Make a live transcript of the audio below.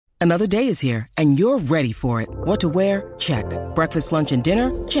Another day is here, and you're ready for it. What to wear? Check. Breakfast, lunch, and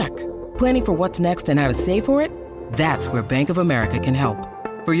dinner? Check. Planning for what's next and how to save for it? That's where Bank of America can help.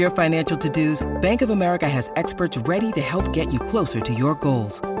 For your financial to-dos, Bank of America has experts ready to help get you closer to your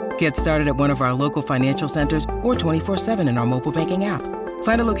goals. Get started at one of our local financial centers or 24/7 in our mobile banking app.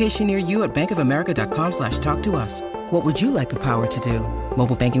 Find a location near you at bankofamerica.com/talktous. What would you like the power to do?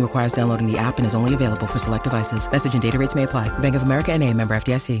 Mobile banking requires downloading the app and is only available for select devices. Message and data rates may apply. Bank of America N.A., member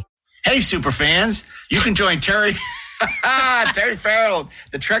FDIC. Hey, super fans, you can join Terry Farrell,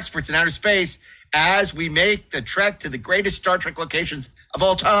 the Treksperts in outer space, as we make the trek to the greatest Star Trek locations of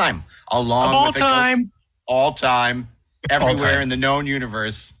all time. All time, everywhere in the known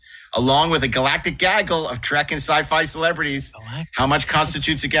universe, along with a galactic gaggle of Trek and sci-fi celebrities. How much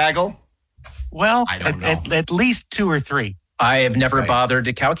constitutes a gaggle? Well, I don't know. At least 2 or 3. I have never bothered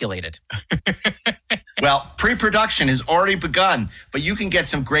to calculate it. Well, pre-production has already begun, but you can get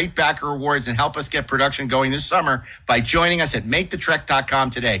some great backer rewards and help us get production going this summer by joining us at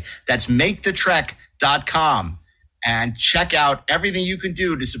MakeTheTrek.com today. That's MakeTheTrek.com. And check out everything you can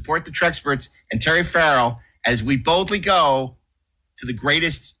do to support the Treksperts and Terry Farrell as we boldly go to the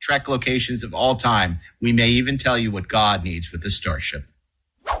greatest Trek locations of all time. We may even tell you what God needs with the starship.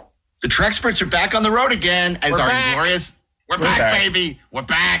 The Treksperts are back on the road again as We're back, baby. We're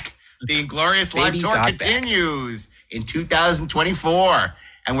back. The Inglorious Live Tour continues in 2024.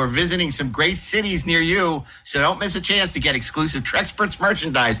 And we're visiting some great cities near you. So don't miss a chance to get exclusive Treksperts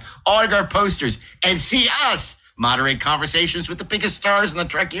merchandise, autograph posters, and see us moderate conversations with the biggest stars in the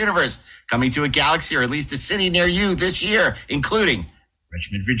Trek universe coming to a galaxy or at least a city near you this year, including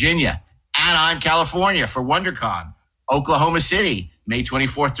Richmond, Virginia, Anaheim, California for WonderCon, Oklahoma City, May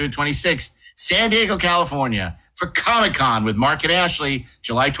 24th through 26th, San Diego, California for Comic-Con with Mark and Ashley,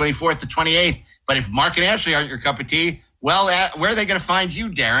 July 24th to 28th. But if Mark and Ashley aren't your cup of tea, well, where are they going to find you,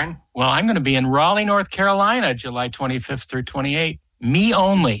 Darren? Well, I'm going to be in Raleigh, North Carolina, July 25th through 28th. Me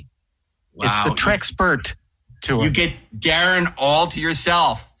only. Wow. It's the Trekspert tour. You get Darren all to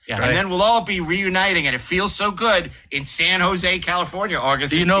yourself. Yeah, and then we'll all be reuniting, and it feels so good in San Jose, California,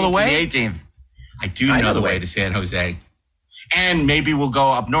 August 16th to the 18th. I do know the way to San Jose. And maybe we'll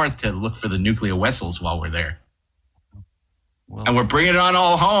go up north to look for the nuclear vessels while we're there. Well, and we're bringing it on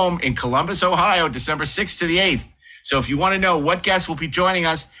all home in Columbus, Ohio, December 6th to the 8th. So if you want to know what guests will be joining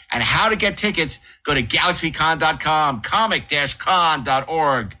us and how to get tickets, go to galaxycon.com,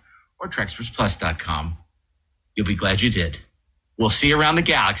 comic-con.org, or trekspertsplus.com. You'll be glad you did. We'll see you around the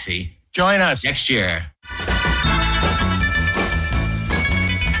galaxy. Join us next year.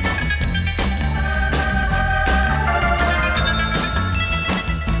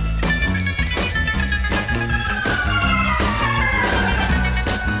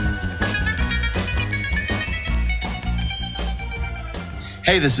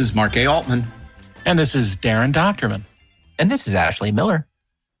 Hey, this is Mark A. Altman. And this is Darren Doctorman. And this is Ashley Miller.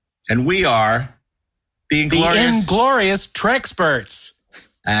 And we are the Inglorious Treksperts.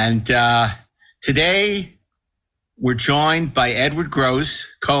 And today we're joined by Edward Gross,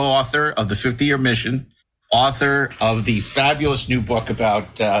 co-author of The 50-Year Mission, author of the fabulous new book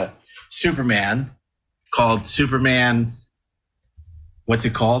about Superman called Superman, what's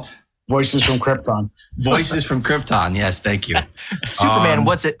it called? Voices from Krypton. Voices from Krypton. Yes, thank you. Superman,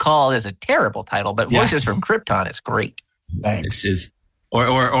 what's it called is a terrible title, but Voices from Krypton is great. Thanks. Or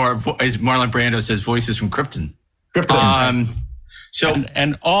as Marlon Brando says, Voices from Krypton.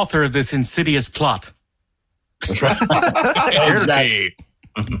 And author of this insidious plot. That's right. Exactly.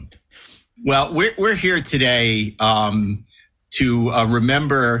 Well, we're here today to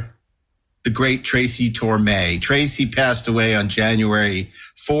remember the great Tracy Torme. Tracy passed away on January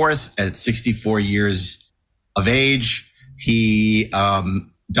 4th at 64 years of age. He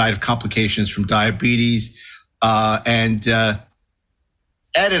died of complications from diabetes. And Ed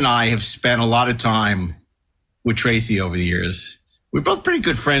and I have spent a lot of time with Tracy over the years. We're both pretty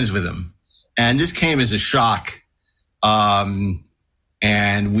good friends with him. And this came as a shock. And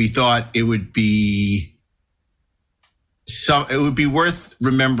we thought it would be worth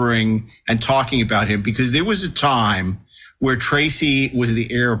remembering and talking about him, because there was a time where Tracy was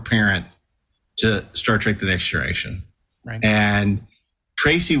the heir apparent to Star Trek: The Next Generation. Right. And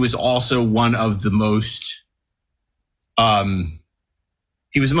Tracy was also one of the most,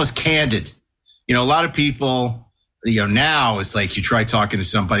 he was the most candid. You know, a lot of people, now it's like you try talking to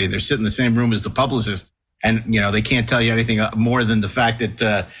somebody and they're sitting in the same room as the publicist, and, they can't tell you anything more than the fact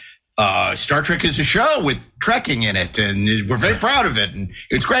that Star Trek is a show with trekking in it, and we're very proud of it, and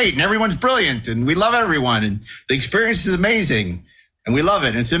it's great, and everyone's brilliant, and we love everyone, and the experience is amazing, and we love it,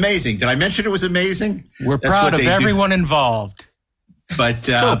 and it's amazing. Did I mention it was amazing? We're proud of everyone involved. But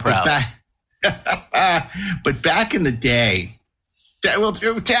so proud. But back in the day, well,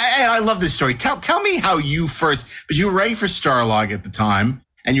 I love this story. Tell me how you first, because you were writing for Starlog at the time,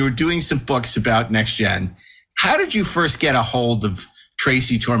 and you were doing some books about Next Gen. How did you first get a hold of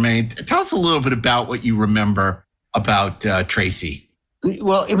Tracy Torme? Tell us a little bit about what you remember about Tracy.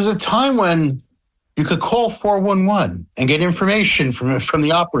 Well, it was a time when you could call 411 and get information from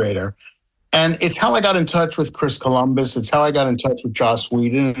the operator. And it's how I got in touch with Chris Columbus. It's how I got in touch with Joss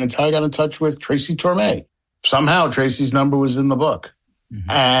Whedon. And it's how I got in touch with Tracy Torme. Somehow Tracy's number was in the book.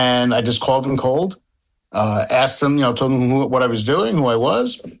 Mm-hmm. And I just called him cold, asked him, told him what I was doing, who I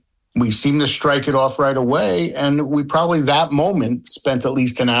was. We seemed to strike it off right away. And we probably that moment spent at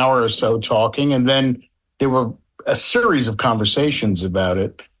least an hour or so talking. And then there were a series of conversations about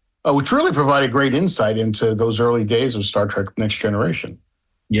it, which really provided great insight into those early days of Star Trek Next Generation.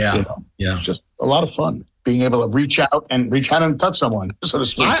 Yeah. Yeah. It's just a lot of fun being able to reach out and touch someone, so to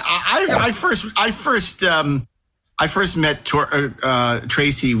speak. I first met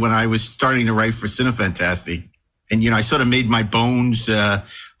Tracy when I was starting to write for Cinefantastic. And, I sort of made my bones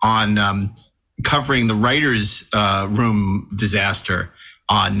on covering the writer's room disaster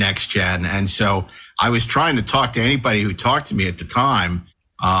on Next Gen. And so I was trying to talk to anybody who talked to me at the time.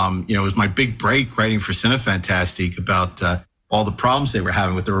 It was my big break writing for Cinefantastic about all the problems they were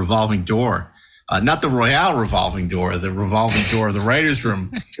having with the revolving door. Not the Royale revolving door, the revolving door of the writer's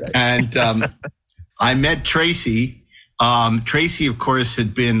room. And I met Tracy. Tracy, of course,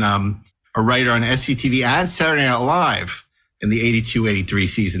 had been a writer on SCTV and Saturday Night Live in the 82-83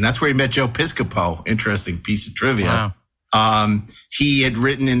 season. That's where he met Joe Piscopo. Interesting piece of trivia. Wow. He had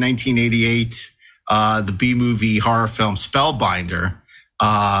written in 1988 the B-movie horror film Spellbinder.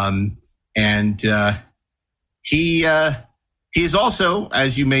 He is also,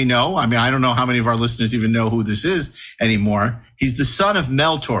 as you may know, I don't know how many of our listeners even know who this is anymore. He's the son of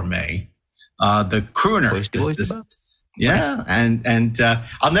Mel Torme, the crooner. Yeah. And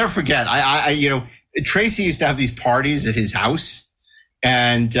I'll never forget. Tracy used to have these parties at his house,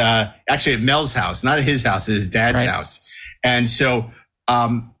 and actually at Mel's house, not at his house, at his dad's house. And so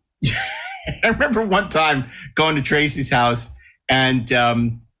I remember one time going to Tracy's house, and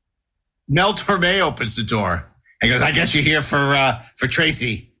Mel Torme opens the door. He goes, "I guess you're here for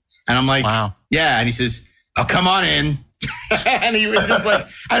Tracy." And I'm like, "Wow, yeah." And he says, "Oh, come on in." And he was just like,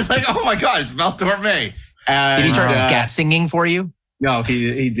 I was like, "Oh my God, it's Mel Torme." And, did he start scat singing for you? No,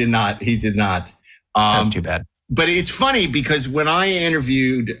 he did not. He did not. That's too bad. But it's funny because when I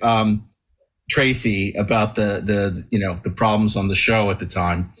interviewed Tracy about the problems on the show at the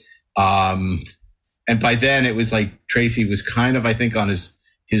time, and by then it was like Tracy was kind of, I think, on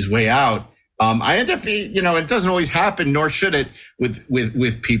his way out. I ended up, it doesn't always happen, nor should it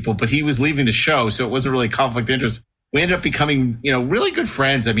with people, but he was leaving the show, so it wasn't really conflict of interest. We ended up becoming, really good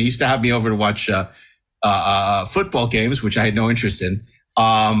friends. I mean, he used to have me over to watch football games, which I had no interest in.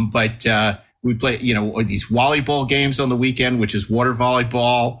 But we play, these volleyball games on the weekend, which is water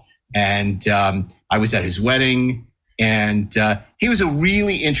volleyball. And I was at his wedding, and he was a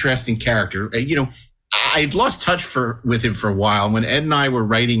really interesting character. I'd lost touch with him for a while. When Ed and I were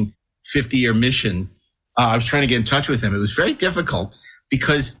writing 50-Year Mission, I was trying to get in touch with him. It was very difficult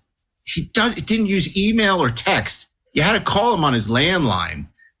because it didn't use email or text. You had to call him on his landline.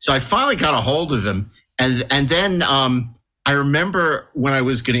 So I finally got a hold of him. And then I remember when I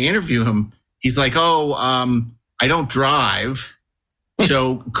was going to interview him, he's like, I don't drive.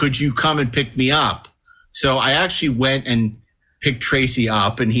 So could you come and pick me up? So I actually went and picked Tracy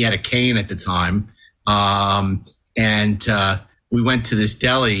up, and he had a cane at the time. And we went to this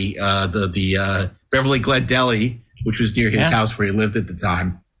deli, the Beverly Glen Deli, which was near his house where he lived at the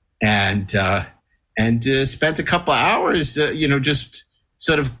time. And spent a couple of hours, just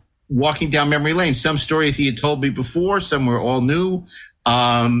sort of walking down memory lane. Some stories he had told me before, some were all new.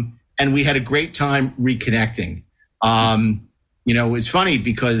 And we had a great time reconnecting. It's funny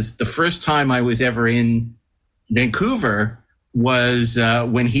because the first time I was ever in Vancouver was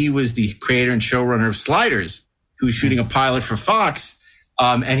when he was the creator and showrunner of Sliders, who was shooting a pilot for Fox.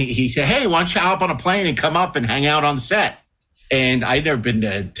 And he said, "Hey, why don't you hop on a plane and come up and hang out on the set?" And I'd never been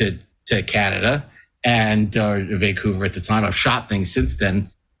to Canada and Vancouver at the time. I've shot things since then.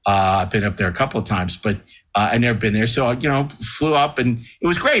 I've been up there a couple of times, but I'd never been there. So, flew up, and it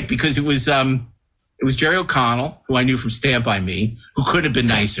was great because it was Jerry O'Connell, who I knew from Stand By Me, who couldn't have been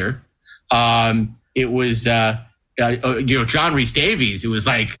nicer. It was, John Rhys Davies. It was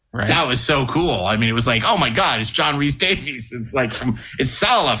like, that was so cool. I mean, it was like, oh my God, it's John Rhys Davies. It's like it's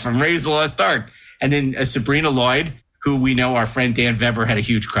Sala from Raiders of the Lost Ark. And then Sabrina Lloyd, who we know our friend Dan Weber had a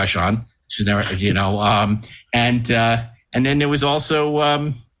huge crush on. She's never, And then there was also,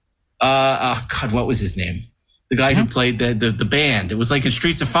 oh God, what was his name? The guy who played the band. It was like in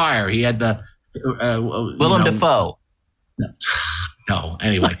Streets of Fire. He had the Willem Dafoe. No,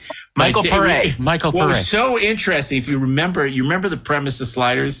 anyway. Michael Pare. What was so interesting, if you remember the premise of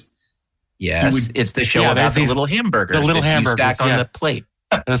Sliders? Yes, it's the show about the little hamburgers. The little hamburgers stack on the plate.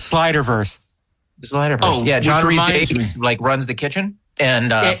 The Sliderverse. The Sliderverse. Oh, yeah, John Rhys-Davies runs the kitchen,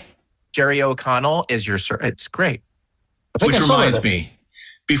 and Jerry O'Connell is your sir. It's great. Which reminds me,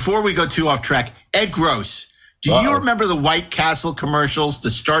 before we go too off track, Ed Gross. Do you remember the White Castle commercials,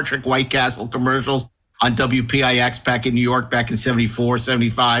 the Star Trek White Castle commercials on WPIX back in New York back in 74,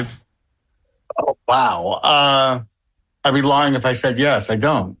 75? Oh, wow. I'd be lying if I said yes. I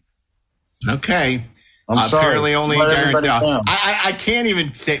don't. Okay. I'm sorry. Apparently only Darren does. I can't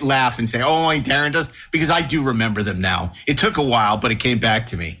even laugh and say, only Darren does, because I do remember them now. It took a while, but it came back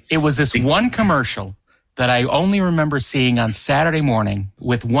to me. It was this one commercial that I only remember seeing on Saturday morning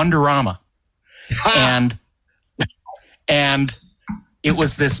with Wonderama. And it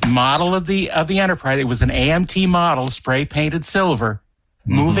was this model of the Enterprise. It was an AMT model, spray painted silver,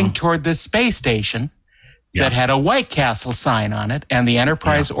 moving toward this space station that had a White Castle sign on it, and the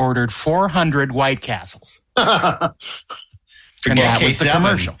Enterprise ordered 400 White Castles. Forget that was the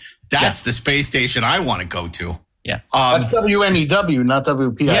commercial. That's the space station I want to go to. Yeah. That's WNEW, not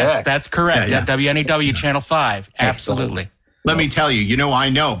WPIX. Yes, that's correct. Yeah. WNEW Channel 5. Absolutely. Let me tell you, I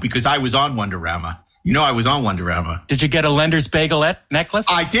know because I was on Wonderama. I was on Wonderama. Did you get a Lender's Bagel necklace?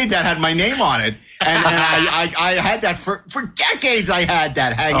 I did. That had my name on it. And I had that for decades. I had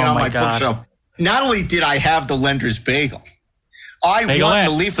that hanging on my bookshelf. Not only did I have the Lender's Bagel, I won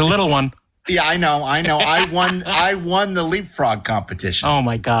the leap. It's a little one. Yeah, I know. I won the leapfrog competition. Oh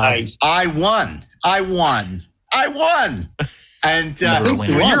my God. I won. And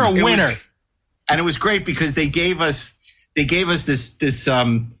you're a winner. And it was great because they gave us this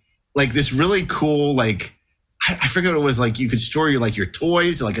like this really cool, like, I forget what it was, like you could store your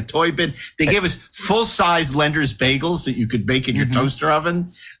toys, like a toy bin. They gave us full-size Lender's Bagels that you could make in your toaster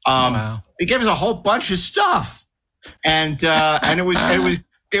oven. Wow. They gave us a whole bunch of stuff. And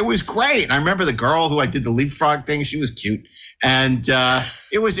it was great. And I remember the girl who I did the leapfrog thing, she was cute. And Bob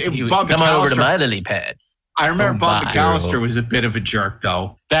McAllister. Come over to my lily pad. I remember Bob McAllister was a bit of a jerk,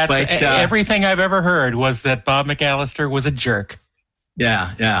 though. Everything I've ever heard was that Bob McAllister was a jerk.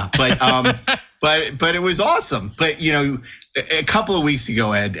 Yeah. But it was awesome. But, a couple of weeks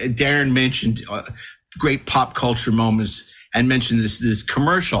ago, Ed, Darren mentioned great pop culture moments and mentioned this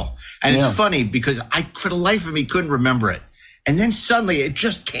commercial. And it's funny because I, for the life of me, couldn't remember it. And then suddenly it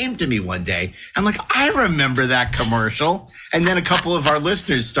just came to me one day. I'm like, I remember that commercial. And then a couple of our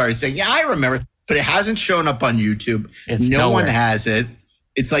listeners started saying, yeah, I remember. But it hasn't shown up on YouTube. No one has it.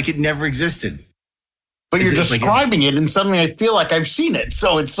 It's like it never existed. But you're describing it, and suddenly I feel like I've seen it.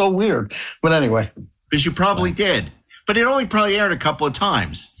 So it's so weird. But anyway. Because you probably did. But it only probably aired a couple of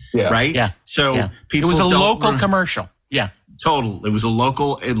times. Yeah. Right? Yeah. So people it was a local commercial. Yeah. Total. It was a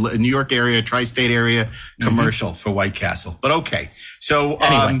local New York area, tri-state area commercial for White Castle. But okay. So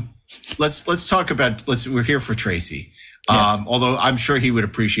anyway. Let's talk about, we're here for Tracy. Yes. Although I'm sure he would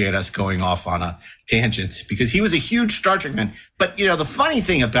appreciate us going off on a tangent because he was a huge Star Trek fan. But, the funny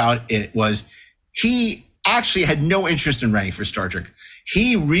thing about it was he actually had no interest in writing for Star Trek.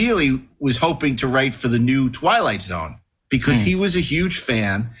 He really was hoping to write for the new Twilight Zone because he was a huge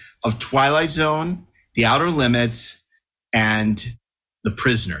fan of Twilight Zone, The Outer Limits, and The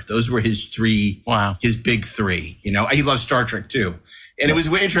Prisoner. Those were his three, his big three. He loved Star Trek too. And it was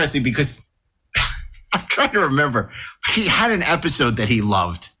interesting because I'm trying to remember. He had an episode that he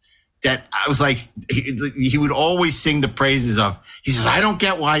loved that I was like, he would always sing the praises of. He says, I don't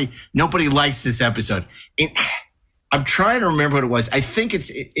get why nobody likes this episode. And I'm trying to remember what it was. I think it's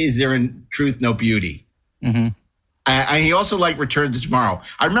Is There in Truth No Beauty? Mm-hmm. And he also liked Return to Tomorrow.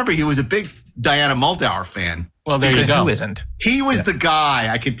 I remember he was a big Diana Muldaur fan. Well, there you go. Who isn't? He was the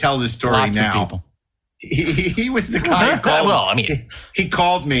guy. I could tell the story Lots now. Of people. He was the guy who called he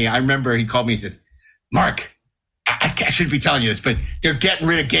called me. I remember he called me. He said, Mark, I shouldn't be telling you this, but they're getting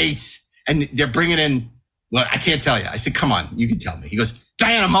rid of Gates and they're bringing in, well, I can't tell you. I said, come on, you can tell me. He goes,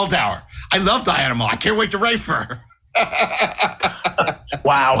 Diana Muldaur. I love Diana Muldaur. I can't wait to write for her.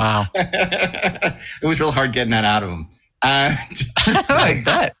 Wow. It was real hard getting that out of him. I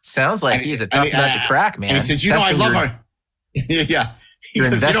bet. Sounds like he's a tough nut to crack, man. And he says, I love her. Yeah. Your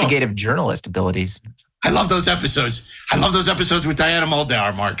investigative journalist abilities. I love those episodes. I love those episodes with Diana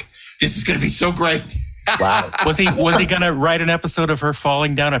Muldaur, Mark. This is going to be so great. Wow. Was he going to write an episode of her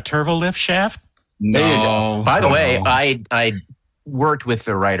falling down a turbo lift shaft? No. By the way, I worked with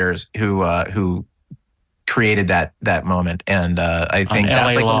the writers who created that moment. And I think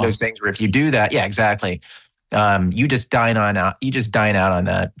that's like one of those things where if you do that, yeah, exactly. You just dine out on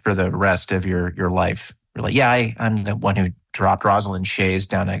that for the rest of your life. You're like, yeah, I'm the one who dropped Rosalind Shays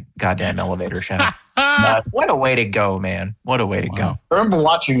down a goddamn elevator shaft. What a way to go, man. What a way to go. I remember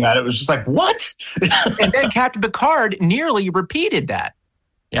watching that. It was just like, what? And then Captain Picard nearly repeated that.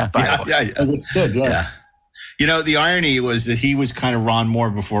 Yeah. It was good, yeah. You know, the irony was that he was kind of Ron Moore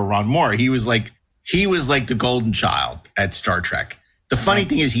before Ron Moore. He was like the golden child at Star Trek. The funny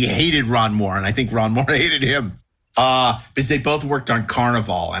thing is he hated Ron Moore, and I think Ron Moore hated him. Because they both worked on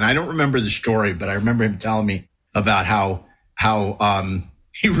Carnival, and I don't remember the story, but I remember him telling me about how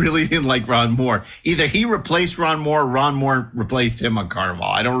he really didn't like Ron Moore. Either he replaced Ron Moore or Ron Moore replaced him on Carnival.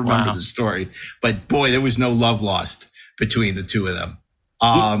 I don't remember the story, but boy, there was no love lost between the two of them.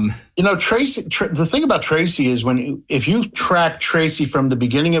 Tracy. The thing about Tracy is if you track Tracy from the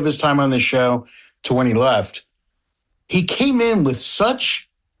beginning of his time on the show to when he left, he came in with such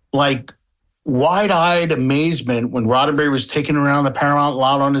wide-eyed amazement when Roddenberry was taking around the Paramount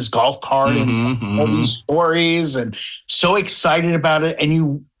lot on his golf cart and all these stories, and so excited about it. And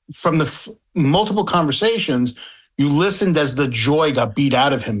you, from the multiple conversations, you listened as the joy got beat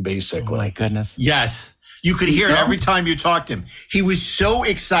out of him, basically. Oh my goodness. Yes. You could hear it every time you talked to him. He was so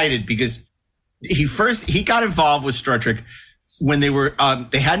excited because he got involved with Star Trek when they were,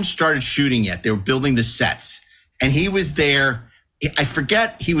 they hadn't started shooting yet. They were building the sets, and he was there. I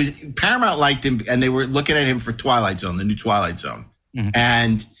forget, Paramount liked him, and they were looking at him for Twilight Zone, the new Twilight Zone. Mm-hmm.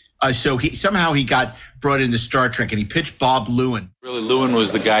 And so he got brought into Star Trek, and he pitched Bob Lewin. Really, Lewin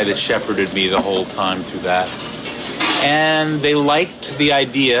was the guy that shepherded me the whole time through that. And they liked the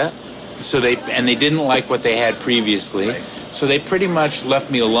idea, and they didn't like what they had previously. Right. So they pretty much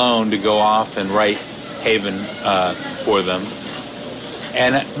left me alone to go off and write Haven for them.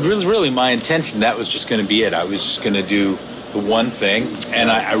 And it was really my intention. That was just going to be it. I was just going to do the one thing,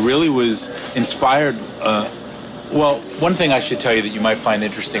 and I really was inspired. One thing I should tell you that you might find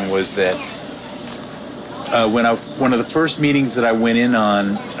interesting was that one of the first meetings that I went in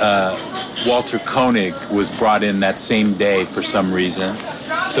on, Walter Koenig was brought in that same day for some reason.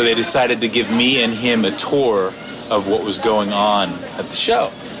 So they decided to give me and him a tour of what was going on at the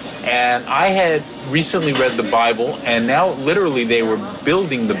show. And I had recently read the Bible, and now literally they were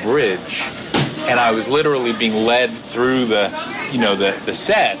building the bridge. And I was literally being led through the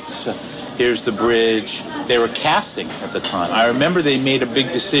sets. Here's the bridge. They were casting at the time. I remember they made a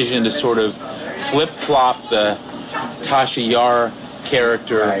big decision to sort of flip-flop the Tasha Yar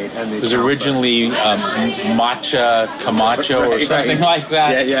character. Right, it was originally Macha Camacho or something like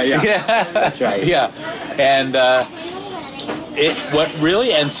that. Yeah. That's right. Yeah. And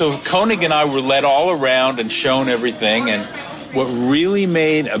so Koenig and I were led all around and shown everything, and what really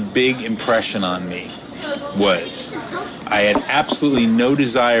made a big impression on me was I had absolutely no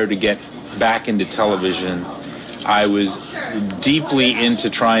desire to get back into television. I was deeply into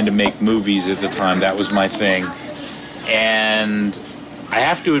trying to make movies at the time. That was my thing. And I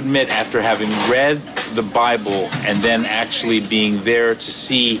have to admit, after having read the Bible and then actually being there to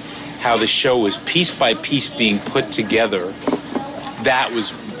see how the show was piece by piece being put together, that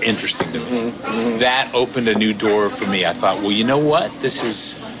was interesting to me. Mm-hmm. That opened a new door for me. I thought, well, you know what?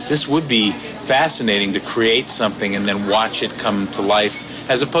 This would be fascinating to create something and then watch it come to life,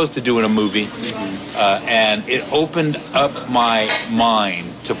 as opposed to doing a movie. Mm-hmm. And it opened up my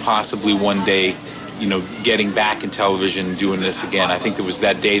mind to possibly one day, getting back in television and doing this again. I think it was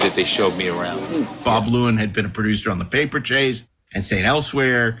that day that they showed me around. Bob Lewin had been a producer on The Paper Chase and St.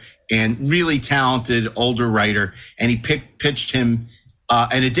 Elsewhere, and really talented older writer. And he pitched him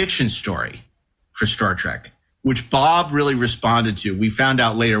an addiction story for Star Trek, which Bob really responded to. We found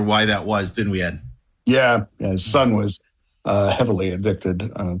out later why that was, didn't we, Ed? Yeah. His son was heavily addicted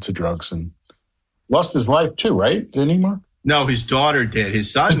to drugs and lost his life too, right? Didn't he, Mark? No, his daughter did.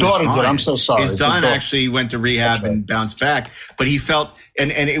 His son did. I'm so sorry. His son actually went to rehab and bounced back. But he felt,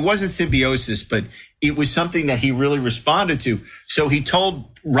 and it wasn't symbiosis, but it was something that he really responded to. So he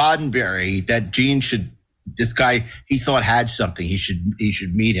told Roddenberry that Gene this guy he thought had something. He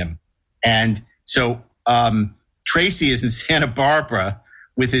should meet him. And so Tracy is in Santa Barbara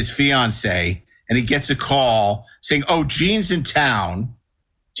with his fiance, and he gets a call saying, "Oh, Gene's in town.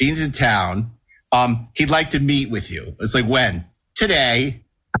 He'd like to meet with you." It's like, when? Today.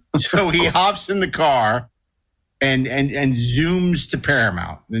 So he hops in the car and zooms to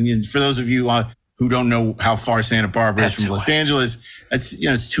Paramount. And for those of you who don't know how far Santa Barbara is from Los Angeles, it's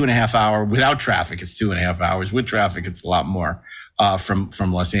 2.5 hours without traffic. It's 2.5 hours with traffic. It's a lot more from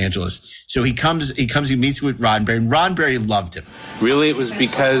Los Angeles. So he meets with Roddenberry. Roddenberry loved him. Really, it was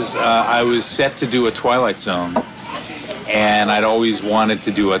because I was set to do a Twilight Zone, and I'd always wanted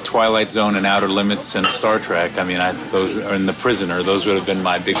to do a Twilight Zone and Outer Limits and Star Trek. I mean, those are in The Prisoner. Those would have been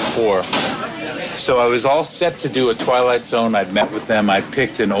my big four. So I was all set to do a Twilight Zone. I'd met with them. I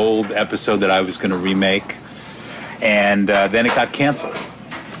picked an old episode that I was going to remake, and then it got canceled.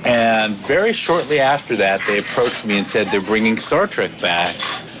 And very shortly after that, they approached me and said, they're bringing Star Trek back.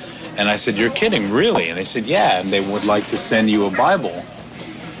 And I said, you're kidding, really? And they said, yeah, and they would like to send you a Bible.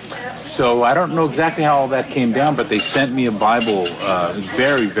 So I don't know exactly how all that came down, but they sent me a Bible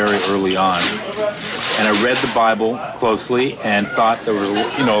very, very early on. And I read the Bible closely and thought there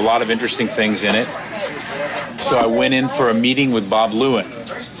were, a lot of interesting things in it. So I went in for a meeting with Bob Lewin.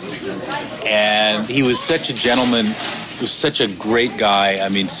 And he was such a gentleman. He was such a great guy. I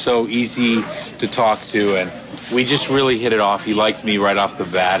mean, so easy to talk to. And we just really hit it off. He liked me right off the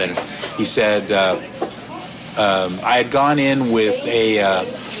bat. And he said, I had gone in with a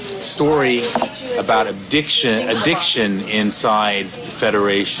story about addiction inside the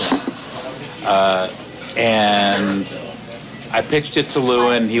Federation. And I pitched it to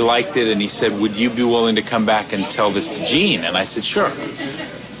Lewin. He liked it, and he said, would you be willing to come back and tell this to Gene? And I said, sure.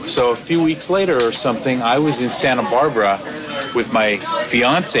 So a few weeks later or something, I was in Santa Barbara with my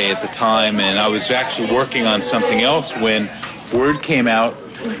fiance at the time, and I was actually working on something else when word came out,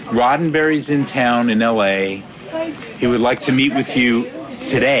 Roddenberry's in town in L.A. He would like to meet with you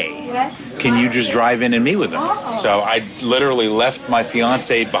today. Can you just drive in and meet with him? So I literally left my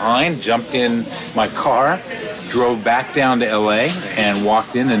fiance behind, jumped in my car, drove back down to L.A. and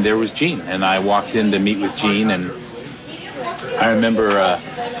walked in, and there was Gene. And I walked in to meet with Gene, and I remember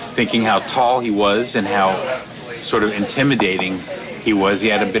thinking how tall he was and how sort of intimidating he was. He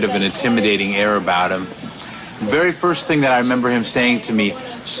had a bit of an intimidating air about him. The very first thing that I remember him saying to me,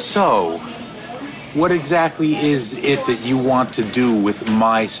 so, what exactly is it that you want to do with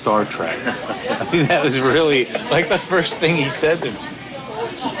my Star Trek? I think that was really like the first thing he said to me.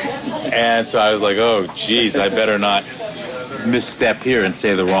 And so I was like, oh, geez, I better not misstep here and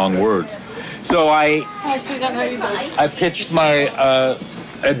say the wrong words. So I pitched my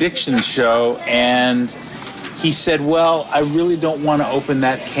addiction show, and he said, well, I really don't want to open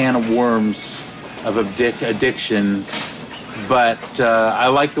that can of worms of addiction, but I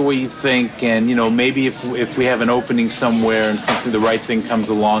like the way you think, and maybe if we have an opening somewhere and the right thing comes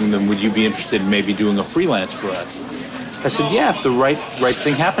along, then would you be interested in maybe doing a freelance for us? I said, yeah, if the right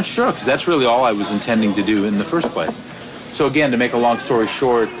thing happens, sure, because that's really all I was intending to do in the first place. So again, to make a long story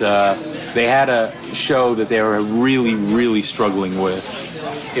short, they had a show that they were really, really struggling with.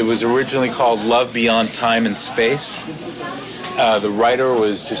 It was originally called Love Beyond Time and Space. The writer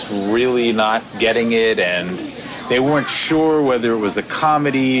was just really not getting it, and they weren't sure whether it was a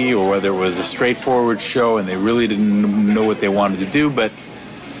comedy or whether it was a straightforward show, and they really didn't know what they wanted to do, but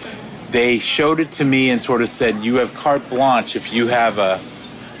they showed it to me and sort of said, you have carte blanche. If you have a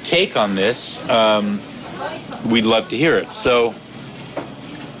take on this, we'd love to hear it. So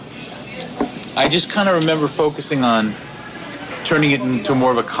I just kind of remember focusing on turning it into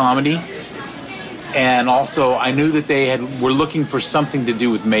more of a comedy. And also, I knew that they were looking for something to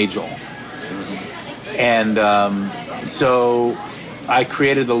do with Majel. And so I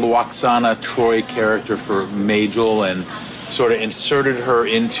created a Luoxana Troy character for Majel and sort of inserted her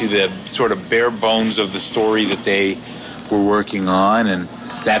into the sort of bare bones of the story that they were working on. And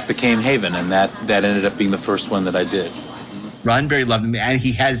that became Haven, and that ended up being the first one that I did. Roddenberry loved him, and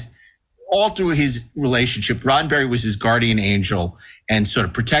he has, all through his relationship, Roddenberry was his guardian angel and sort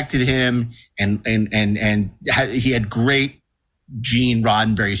of protected him, and he had great Gene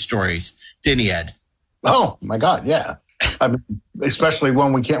Roddenberry stories, didn't he, Ed? Oh my God, yeah. I mean, especially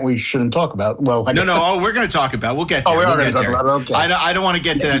one we shouldn't talk about. Well, no. Oh, we're going to talk about. We'll get there. Oh, we are going to talk about it. Okay. I don't want to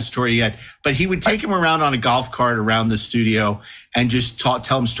get to that story yet. But he would take him around on a golf cart around the studio and just tell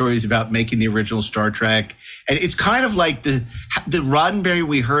him stories about making the original Star Trek. And it's kind of like the Roddenberry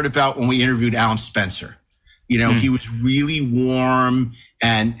we heard about when we interviewed Alan Spencer. He was really warm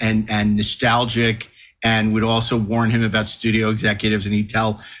and nostalgic, and would also warn him about studio executives. And he'd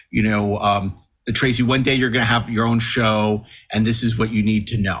tell Tracy, one day you're going to have your own show, and this is what you need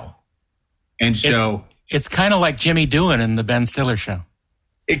to know. And so it's kind of like Jimmy Doohan in the Ben Stiller show.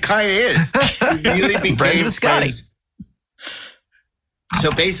 It kind of is. It really became Scotty.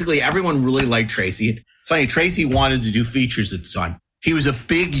 So basically, everyone really liked Tracy. Funny, Tracy wanted to do features at the time. He was a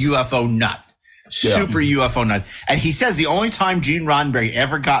big UFO nut, super UFO nut. And he says the only time Gene Roddenberry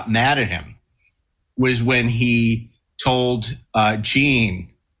ever got mad at him was when he told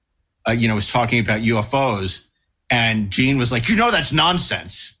Gene, was talking about UFOs, and Gene was like, that's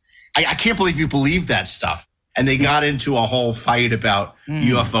nonsense. I can't believe you believe that stuff. And they got into a whole fight about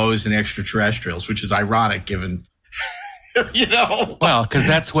UFOs and extraterrestrials, which is ironic given, Well, because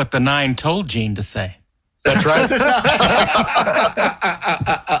that's what the 9 told Gene to say. That's right.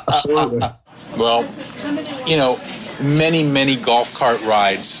 Absolutely. Well, many, many golf cart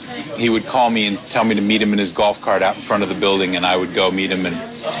rides, he would call me and tell me to meet him in his golf cart out in front of the building, and I would go meet him, and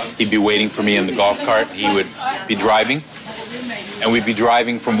he'd be waiting for me in the golf cart. He would be driving, and we'd be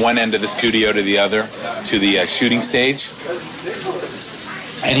driving from one end of the studio to the other, to the shooting stage.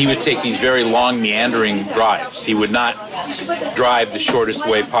 And he would take these very long, meandering drives. He would not drive the shortest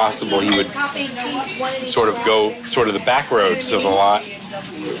way possible. He would sort of go the back roads of a lot,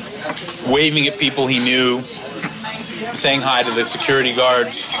 waving at people he knew, saying hi to the security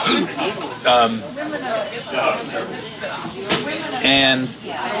guards. And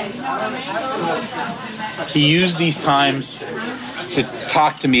he used these times to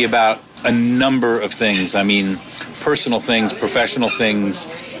talk to me about a number of things. I mean, personal things, professional things,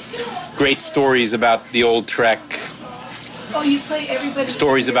 great stories about the old Trek,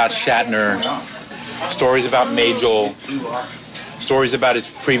 stories about Shatner, stories about Majel, stories about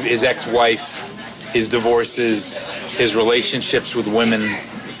his ex-wife, his divorces, his relationships with women.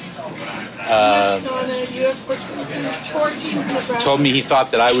 Told me he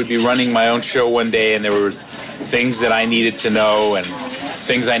thought that I would be running my own show one day, and there were things that I needed to know and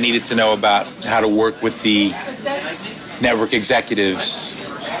things I needed to know about how to work with the network executives,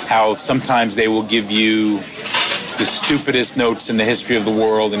 how sometimes they will give you the stupidest notes in the history of the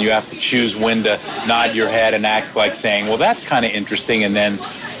world, and you have to choose when to nod your head and act like saying, well, that's kind of interesting, and then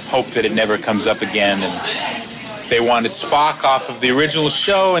hope that it never comes up again. And they wanted Spock off of the original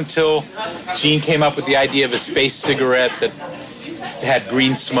show until Gene came up with the idea of a space cigarette that had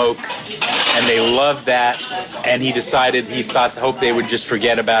green smoke, and they loved that. And he decided hoped they would just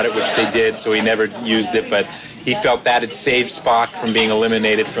forget about it, which they did, so he never used it, but he felt that had saved Spock from being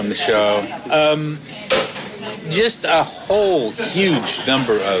eliminated from the show. Just a whole huge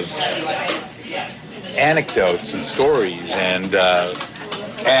number of anecdotes and stories, and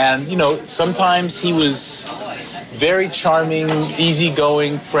sometimes he was very charming,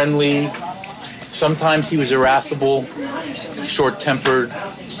 easygoing, friendly. Sometimes he was irascible, short-tempered.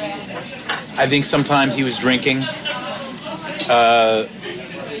 I think sometimes he was drinking.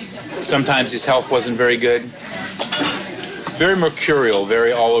 Sometimes his health wasn't very good. Very mercurial,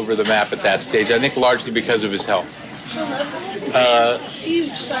 very all over the map at that stage, I think largely because of his health.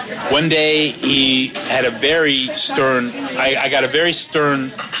 One day he had a very stern, I got a very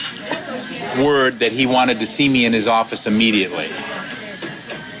stern word that he wanted to see me in his office immediately.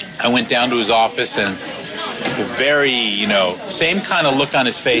 I went down to his office, and very, same kind of look on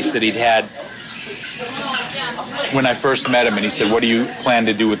his face that he'd had when I first met him, and he said, "What do you plan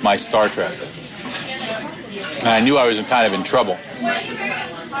to do with my Star Trek?" And I knew I was kind of in trouble.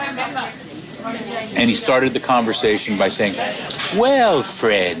 And he started the conversation by saying, "Well,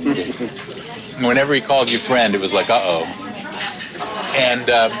 friend." And whenever he called you friend, it was like, uh-oh. And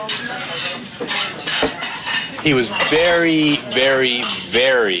he was very, very,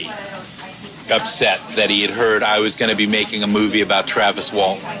 very upset that he had heard I was going to be making a movie about Travis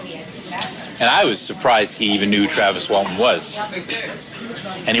Walton. And I was surprised he even knew who Travis Walton was.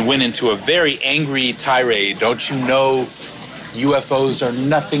 And he went into a very angry tirade. "Don't you know UFOs are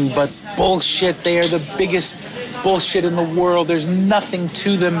nothing but bullshit? They are the biggest bullshit in the world. There's nothing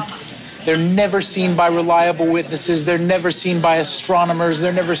to them. They're never seen by reliable witnesses. They're never seen by astronomers.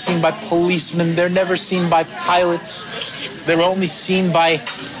 They're never seen by policemen. They're never seen by pilots. They're only seen by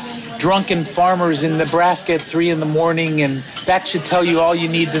drunken farmers in Nebraska at 3 a.m, and that should tell you all you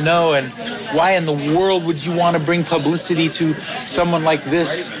need to know. And why in the world would you want to bring publicity to someone like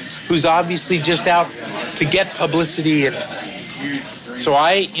this, who's obviously just out to get publicity?" And so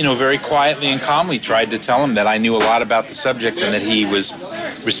I, very quietly and calmly tried to tell him that I knew a lot about the subject, and that he was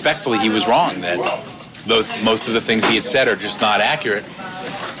wrong, that most of the things he had said are just not accurate.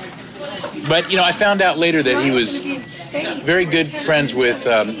 But, I found out later that he was very good friends with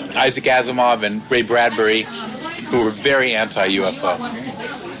Isaac Asimov and Ray Bradbury, who were very anti-UFO.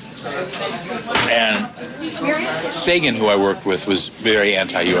 And Sagan, who I worked with, was very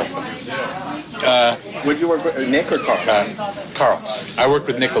anti-UFO. Would you work with Nick or Carl? Carl. I worked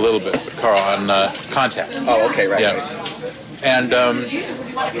with Nick a little bit, but Carl on Contact. Oh, okay, right. Yeah. And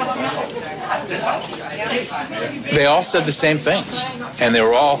they all said the same things, and they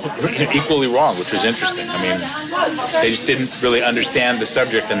were all equally wrong, which was interesting. I mean, they just didn't really understand the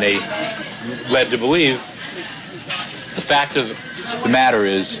subject, and they led to believe, the fact of the matter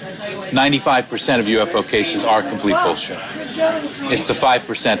is 95% of UFO cases are complete bullshit. It's the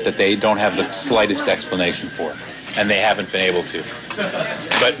 5% that they don't have the slightest explanation for, and they haven't been able to.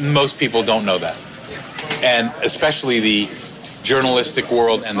 But most people don't know that. And especially the journalistic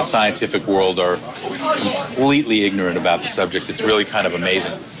world and the scientific world are completely ignorant about the subject. It's really kind of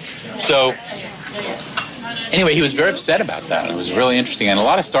amazing. So anyway, he was very upset about that. It was really interesting. And a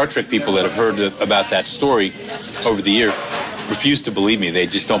lot of Star Trek people that have heard about that story over the year refuse to believe me. They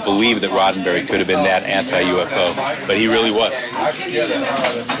just don't believe that Roddenberry could have been that anti-UFO. But he really was.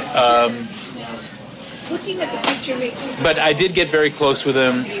 But I did get very close with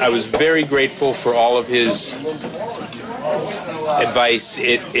him. I was very grateful for all of his advice.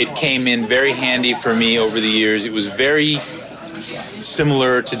 It came in very handy for me over the years. It was very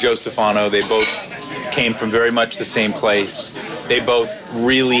similar to Joe Stefano. They both came from very much the same place. They both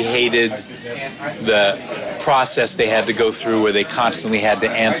really hated the process they had to go through where they constantly had to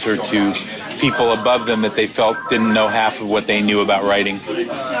answer to people above them that they felt didn't know half of what they knew about writing.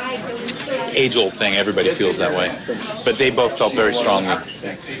 Age-old thing, everybody feels that way. But they both felt very strongly.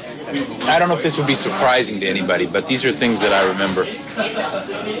 I don't know if this would be surprising to anybody, but these are things that I remember.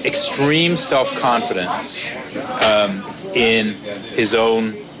 Extreme self-confidence in his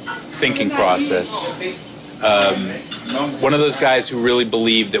own thinking process. One of those guys who really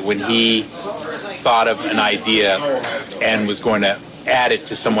believed that when he thought of an idea and was going to add it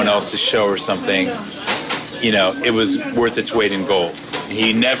to someone else's show or something, you know, it was worth its weight in gold.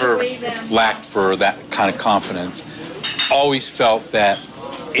 He never lacked for that kind of confidence. Always felt that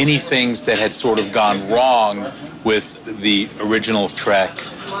any things that had sort of gone wrong with the original Trek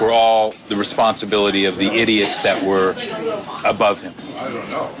were all the responsibility of the idiots that were above him.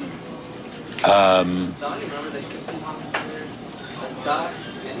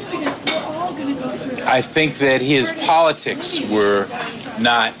 I think that his politics were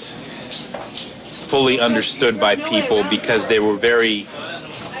not fully understood by people because they were very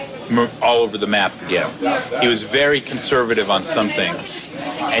all over the map again. He was very conservative on some things,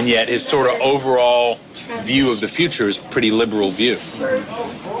 and yet his sort of overall view of the future is a pretty liberal view.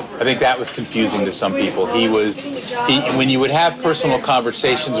 I think that was confusing to some people. When you would have personal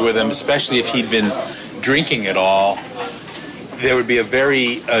conversations with him, especially if he'd been drinking at all, there would be a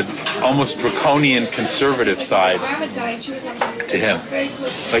very almost draconian conservative side to him.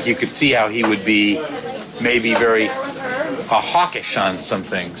 Like you could see how he would be maybe very hawkish on some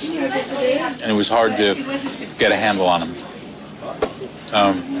things. And it was hard to get a handle on him.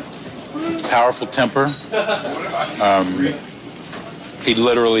 Powerful temper. He'd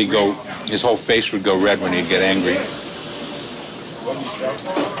literally his whole face would go red when he'd get angry.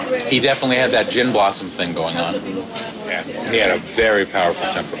 He definitely had that gin blossom thing going on. Yeah, he had a very powerful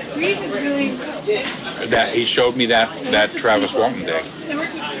temper. That he showed me that Travis Walton day.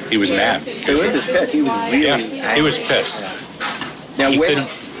 He was mad. So he was pissed. He was really angry. He was pissed. Now, he couldn't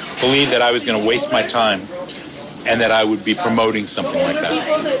believe that I was going to waste my time and that I would be promoting something like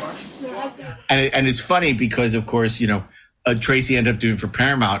that. And it's funny because, of course, you know, Tracy ended up doing for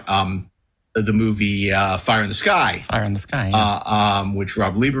Paramount the movie Fire in the Sky. Fire in the Sky, yeah. Which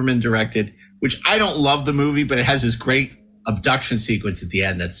Rob Lieberman directed, which I don't love the movie, but it has this great abduction sequence at the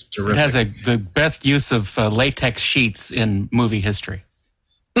end that's terrific. It has the best use of latex sheets in movie history.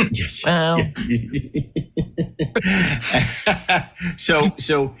 Well.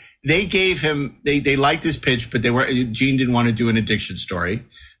 So they gave him, they liked his pitch, but Gene didn't want to do an addiction story.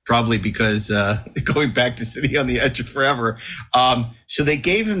 Probably because going back to City on the Edge of Forever. So they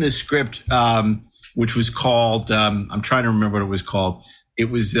gave him this script, which was called, I'm trying to remember what it was called. It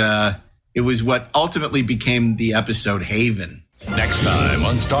was what ultimately became the episode Haven. Next time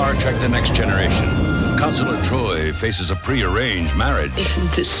on Star Trek The Next Generation, Counselor Troy faces a prearranged marriage.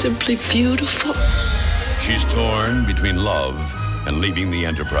 Isn't this simply beautiful? She's torn between love and leaving the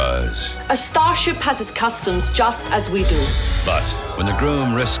Enterprise. A starship has its customs just as we do. But when the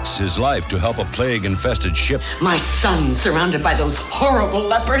groom risks his life to help a plague-infested ship, My son surrounded by those horrible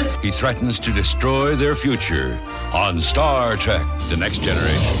lepers. he threatens to destroy their future on Star Trek The Next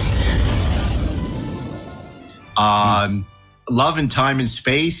Generation. Love and Time and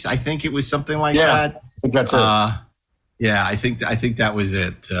Space. I think it was something like that. I think that's it. Yeah, I think that was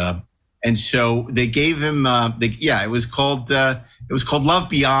it. And so they gave him, it was called Love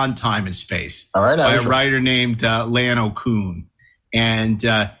Beyond Time and Space. All right, by a writer named Lan O'Koon. And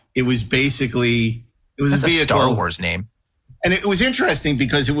it was basically, it was That's a vehicle. A Star Wars name. And it was interesting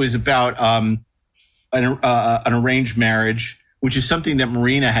because it was about an arranged marriage, which is something that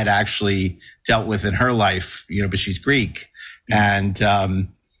Marina had actually dealt with in her life, you know, but she's Greek. And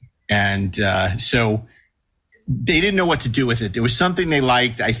And so they didn't know what to do with it. There was something they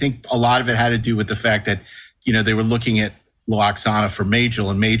liked. I think a lot of it had to do with the fact that, they were looking at Loxana for Majel,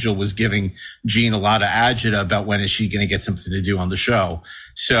 and Majel was giving Gene a lot of agita about when is she going to get something to do on the show.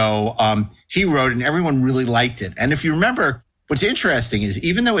 So he wrote it, and everyone really liked it. And if you remember, what's interesting is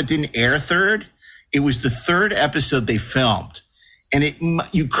even though it didn't air third, it was the third episode they filmed. And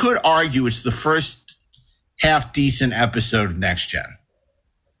you could argue it's the first half decent episode of Next Gen,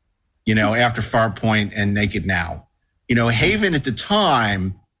 after Farpoint and Naked Now. Haven at the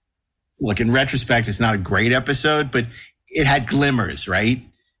time, look, in retrospect, it's not a great episode, but it had glimmers, right?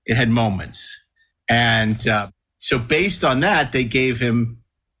 It had moments. And so based on that, they gave him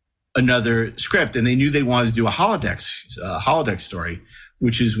another script, and they knew they wanted to do a holodeck story,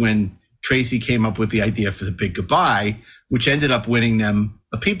 which is when Tracy came up with the idea for The Big Goodbye, which ended up winning them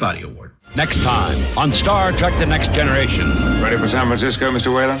a Peabody Award. Next time on Star Trek The Next Generation. Ready for San Francisco,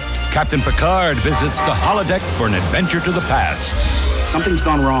 Mr. Whalen? Captain Picard visits the holodeck for an adventure to the past. Something's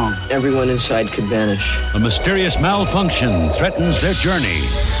gone wrong. Everyone inside could vanish. A mysterious malfunction threatens their journey.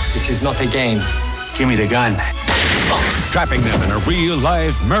 This is not a game. Give me the gun. Trapping them in a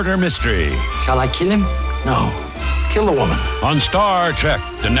real-life murder mystery. Shall I kill him? No. Kill the woman. On Star Trek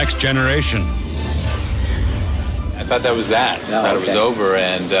The Next Generation. I thought that was that. I thought it was over.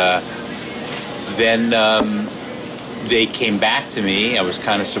 And then they came back to me. I was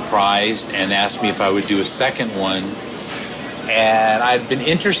kind of surprised and asked me if I would do a second one. And I'd been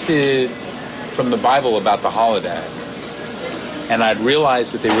interested from the Bible about the holodeck. And I'd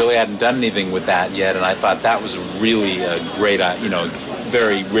realized that they really hadn't done anything with that yet. And I thought that was really a great,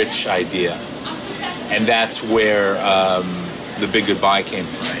 very rich idea. And that's where The Big Goodbye came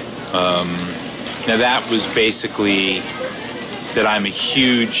from. Now that was basically that I'm a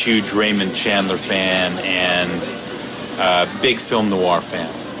huge Raymond Chandler fan and big film noir fan.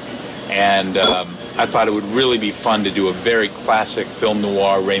 And I thought it would really be fun to do a very classic film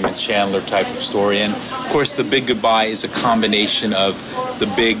noir Raymond Chandler type of story. And of course, The Big Goodbye is a combination of The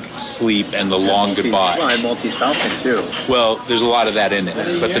Big Sleep and The Long Goodbye. Well, and Maltese Falcon too. Well, there's a lot of that in it,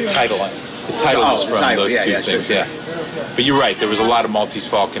 but the title was from those two things. Sure. Yeah, but you're right. There was a lot of Maltese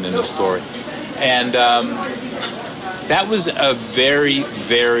Falcon in the story, and that was a very,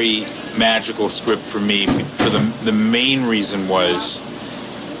 very magical script for me. For the main reason was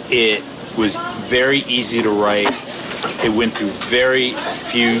it was very easy to write. It went through very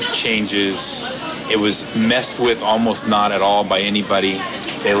few changes. It was messed with almost not at all by anybody.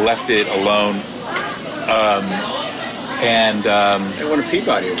 They left it alone. They won a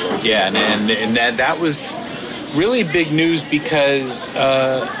Peabody Award. Yeah, and that was really big news because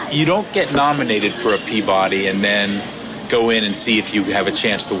you don't get nominated for a Peabody and then go in and see if you have a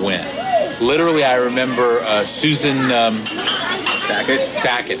chance to win. Literally, I remember Susan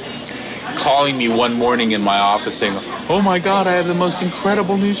Sackett calling me one morning in my office saying, "Oh my God, I have the most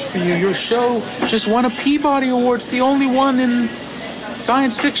incredible news for you. Your show just won a Peabody Award. It's the only one in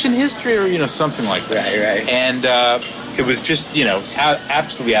science fiction history," or something like that. Right. And it was just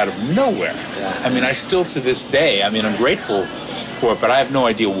absolutely out of nowhere. Yeah. I mean, I still to this day, I'm grateful for it, but I have no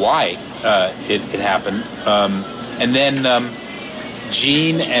idea why it happened. And then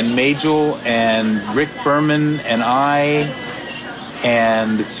Gene and Majel and Rick Berman and I.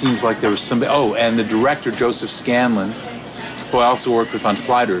 And it seems like there was somebody... Oh, and the director, Joseph Scanlon, who I also worked with on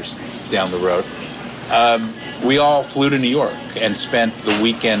Sliders down the road. We all flew to New York and spent the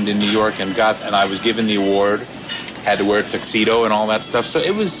weekend in New York and I was given the award, had to wear a tuxedo and all that stuff. So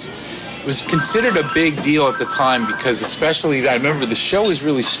it was considered a big deal at the time because especially, I remember the show was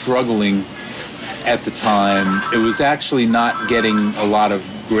really struggling at the time. It was actually not getting a lot of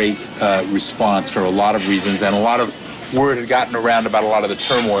great response for a lot of reasons, and a lot of word had gotten around about a lot of the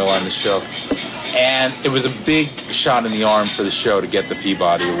turmoil on the show. And it was a big shot in the arm for the show to get the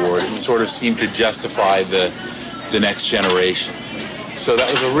Peabody Award. It sort of seemed to justify the Next Generation. So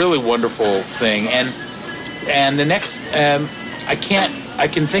that was a really wonderful thing. And the next, I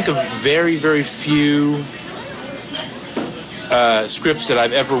can think of very, very few scripts that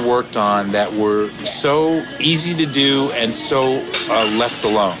I've ever worked on that were so easy to do and so left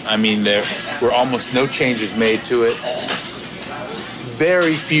alone. I mean, there were almost no changes made to it.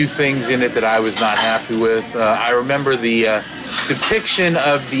 Very few things in it that I was not happy with. I remember the depiction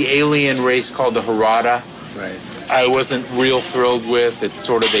of the alien race called the Harada. Right. I wasn't real thrilled with. It's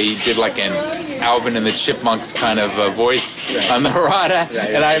sort of, they did like an Alvin and the Chipmunks kind of voice on the Harada,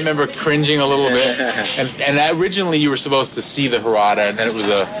 and I remember cringing a little bit. And originally you were supposed to see the Harada, and then it was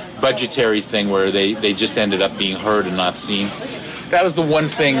a budgetary thing where they just ended up being heard and not seen. That was the one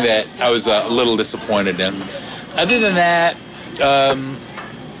thing that I was a little disappointed in. Other than that,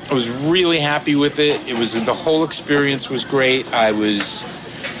 I was really happy with it. The whole experience was great. I was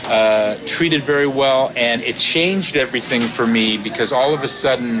treated very well, and it changed everything for me because all of a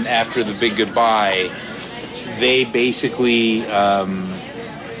sudden, after the big goodbye, they basically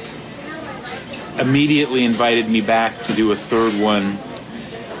immediately invited me back to do a third one.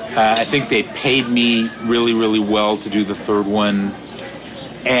 I think they paid me really, really well to do the third one.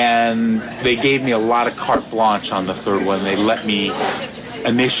 And they gave me a lot of carte blanche on the third one. They let me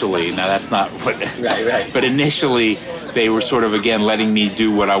initially, now that's not what... Right. But initially, they were sort of, again, letting me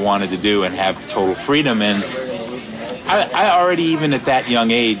do what I wanted to do and have total freedom. And I already, even at that young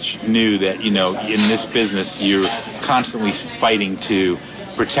age, knew that, in this business, you're constantly fighting to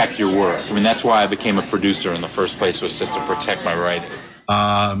protect your work. I mean, that's why I became a producer in the first place, was just to protect my writing.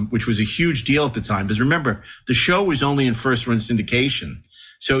 Which was a huge deal at the time. Because remember, the show was only in first-run syndication.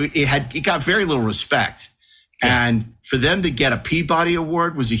 So it got very little respect. Yeah. And for them to get a Peabody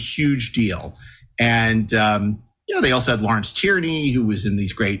Award was a huge deal. And, they also had Lawrence Tierney, who was in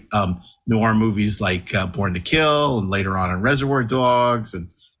these great noir movies like Born to Kill and later on in Reservoir Dogs. And,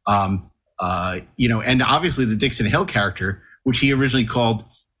 and obviously the Dixon Hill character, which he originally called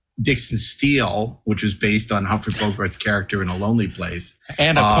Dixon Steele, which was based on Humphrey Bogart's character in A Lonely Place.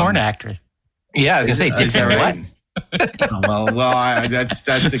 And a porn actor. Yeah, I was going to say, Dixon right? That's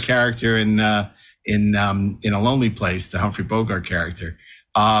the character in A Lonely Place, the Humphrey Bogart character.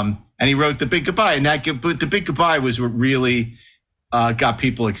 And he wrote The Big Goodbye, and The Big Goodbye was what really got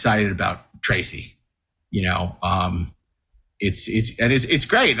people excited about Tracy. It's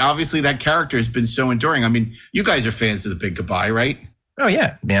great. And obviously, that character has been so enduring. I mean, you guys are fans of The Big Goodbye, right? Oh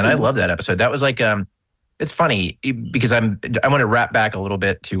yeah, man, I love that episode. That was like, it's funny because I want to wrap back a little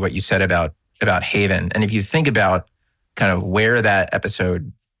bit to what you said about Haven. And if you think about kind of where that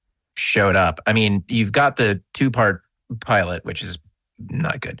episode showed up, I mean, you've got the 2-part pilot, which is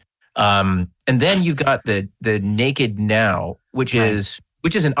not good. And then you've got the Naked Now, which is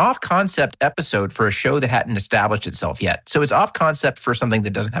an off-concept episode for a show that hadn't established itself yet. So it's off-concept for something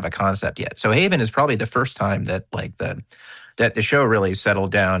that doesn't have a concept yet. So Haven is probably the first time that that the show really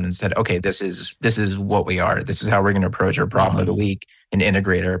settled down and said, okay, this is what we are. This is how we're going to approach our problem of the week and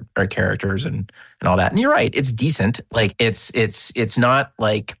integrate our characters and all that. And you're right, it's decent. Like it's not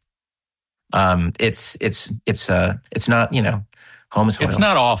like it's not, home soil. It's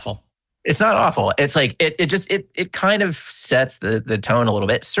not awful. It's not awful. It's like it kind of sets the tone a little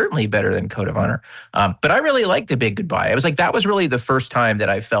bit. Certainly better than Code of Honor. But I really liked The Big Goodbye. I was like, that was really the first time that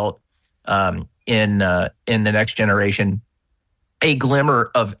I felt in The Next Generation a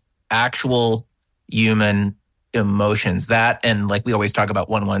glimmer of actual human emotions. That, and like we always talk about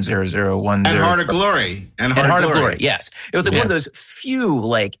 110010 and Heart of Glory and Heart of Glory. Yes, it was like one of those few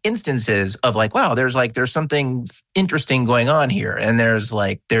like instances of like, wow, there's something interesting going on here, and there's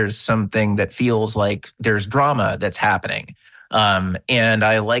something that feels like there's drama that's happening. And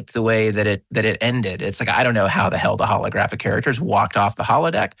I liked the way that it ended. It's like, I don't know how the hell the holographic characters walked off the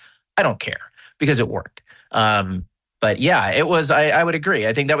holodeck. I don't care because it worked. But yeah, it was. I would agree.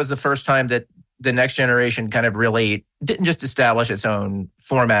 I think that was the first time that The Next Generation kind of really didn't just establish its own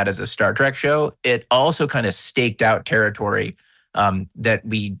format as a Star Trek show. It also kind of staked out territory that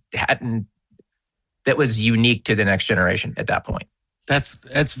we hadn't, that was unique to The Next Generation at that point. That's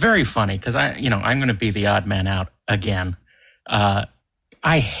very funny because I'm going to be the odd man out again. I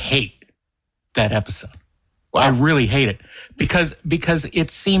hate that episode. Wow. I really hate it because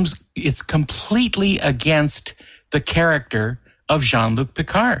it seems it's completely against the character of Jean-Luc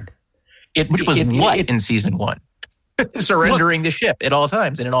Picard. Which was in season 1? Surrendering the ship at all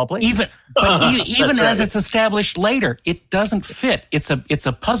times and in all places. Even as it's established later, it doesn't fit. It's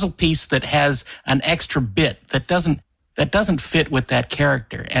a puzzle piece that has an extra bit that doesn't fit with that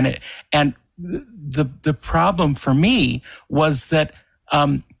character. And the problem for me was that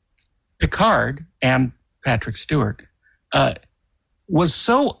Picard and Patrick Stewart was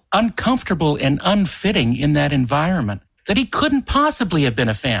so uncomfortable and unfitting in that environment that he couldn't possibly have been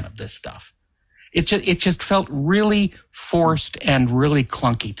a fan of this stuff. It just felt really forced and really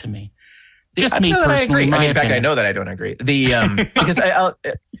clunky to me. Just me personally. In fact, I know that I don't agree. Because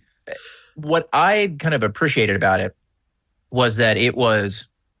what I kind of appreciated about it was that it was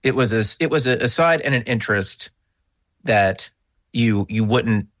a side and an interest that you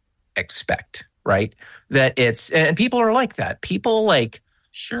wouldn't expect, right? That and people are like that. People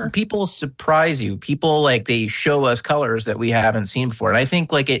people surprise you. People they show us colors that we haven't seen before. And I think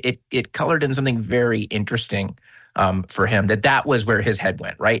it colored in something very interesting for him, that was where his head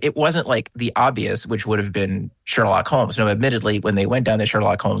went, right? It wasn't like the obvious, which would have been Sherlock Holmes. No, admittedly, when they went down the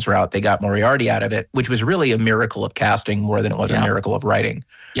Sherlock Holmes route, they got Moriarty out of it, which was really a miracle of casting more than it was a miracle of writing.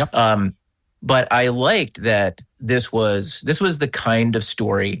 Yep. But I liked that this was the kind of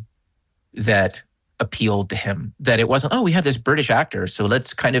story that appealed to him, that it wasn't, oh, we have this British actor, so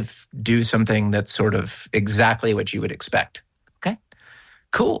let's kind of do something that's sort of exactly what you would expect. Okay,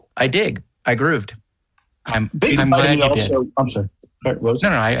 cool. I dig. I grooved. I'm glad you did. I'm sorry.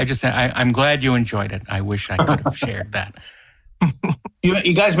 No, I just said I'm glad you enjoyed it. I wish I could have shared that.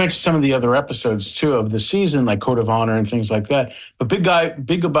 You guys mentioned some of the other episodes too of the season, like Code of Honor and things like that. But Big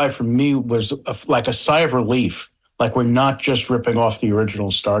Goodbye for me was like a sigh of relief. Like we're not just ripping off the original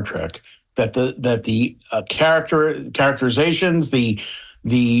Star Trek. That the characterizations, the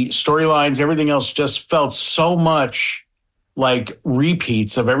storylines, everything else just felt so much like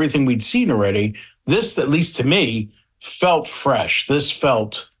repeats of everything we'd seen already. This, at least to me, felt fresh. This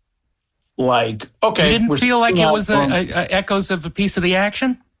felt like, okay. You didn't feel like it was echoes of a piece of the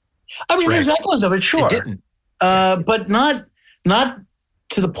action? I mean, there's echoes of it, sure. It didn't. But not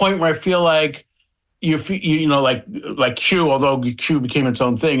to the point where I feel like you know, like Q, although Q became its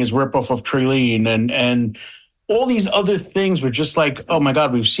own thing, is ripoff of Trilene and all these other things were just like, oh my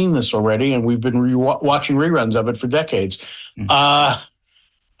God, we've seen this already, and we've been watching reruns of it for decades. Mm-hmm.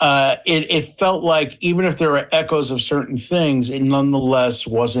 It felt like even if there were echoes of certain things, it nonetheless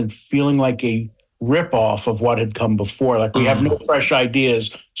wasn't feeling like a ripoff of what had come before. Like we have no fresh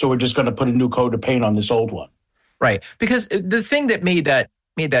ideas, so we're just going to put a new coat of paint on this old one. Right, because the thing that made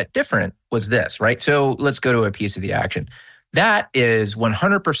that different was this, right? So let's go to a piece of the action. That is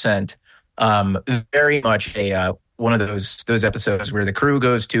 100% very much one of those episodes where the crew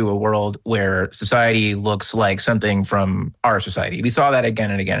goes to a world where society looks like something from our society. We saw that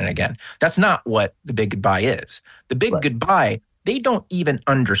again and again and again. That's not what The Big Goodbye is. The Big Goodbye, they don't even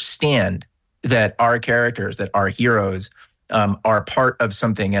understand that our characters, that our heroes are part of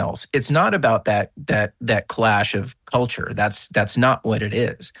something else. It's not about that clash of culture. That's not what it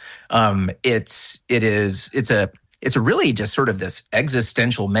is. It's a really just sort of this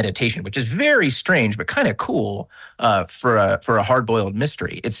existential meditation, which is very strange but kind of cool for a hard-boiled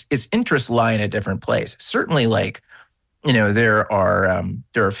mystery. Its interests lie in a different place. Certainly, like, you know, there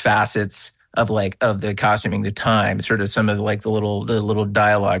are facets of the costuming, the time, sort of some of the little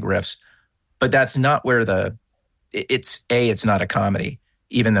dialogue riffs, but that's not where it's not a comedy,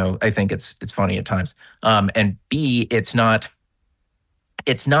 even though I think it's funny at times. And B, it's not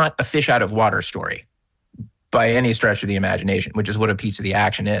a fish out of water story by any stretch of the imagination, which is what a piece of the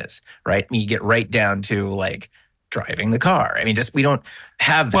action is, right? I mean, you get right down to like driving the car. I mean, just we don't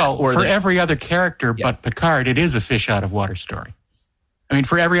have that. Well, for every other character but Picard, it is a fish out of water story. I mean,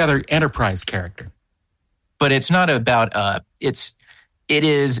 for every other Enterprise character. But it's not about it's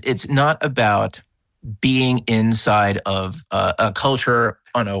not about being inside of a culture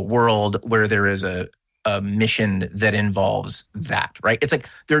on a world where there is a mission that involves that, right? It's like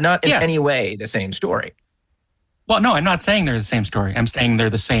they're not in any way the same story. Well, no, I'm not saying they're the same story. I'm saying they're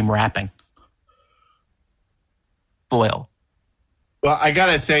the same wrapping. Boyle. Well, I got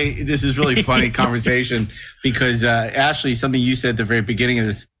to say, this is really funny conversation because, Ashley, something you said at the very beginning of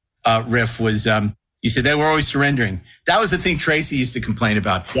this riff was you said they were always surrendering. That was the thing Tracy used to complain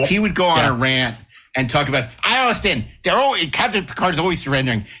about. Yep. He would go on a rant and talk about, I don't understand. Captain Picard's always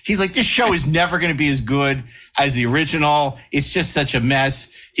surrendering. He's like, this show is never going to be as good as the original. It's just such a mess.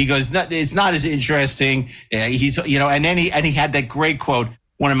 He goes, it's not as interesting. He's, you know, and then he had that great quote,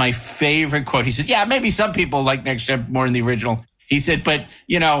 one of my favorite quotes. He said, yeah, maybe some people like Next Gen more than the original. He said, but,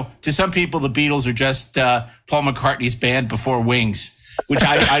 you know, to some people, the Beatles are just Paul McCartney's band before Wings, which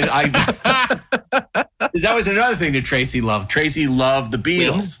that was another thing that Tracy loved. Tracy loved the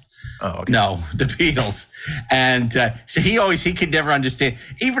Beatles. Oh, okay. No, the Beatles. And so he could never understand.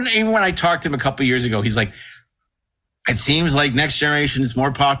 Even when I talked to him a couple of years ago, he's like, it seems like Next Generation is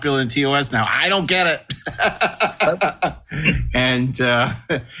more popular than TOS now. I don't get it. And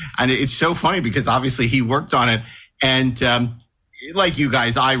it's so funny because obviously he worked on it. And like you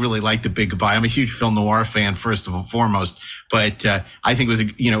guys, I really like The Big Goodbye. I'm a huge film noir fan, first of all, foremost. But I think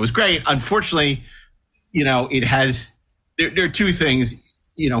it was great. Unfortunately, you know, there are two things.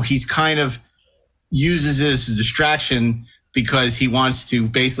 You know, he's kind of uses it as a distraction because he wants to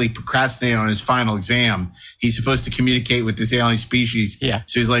basically procrastinate on his final exam. He's supposed to communicate with this alien species. Yeah.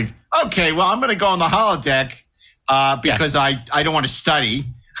 So he's like, okay, well, I'm going to go on the holodeck because I don't want to study,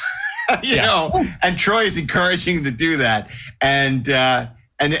 you know, and Troy is encouraging him to do that. And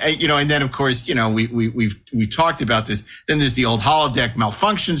you know, and then of course, you know, we've talked about this. Then there's the old holodeck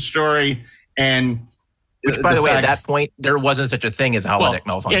malfunction story. And Which, by the way, at that point, there wasn't such a thing as holodeck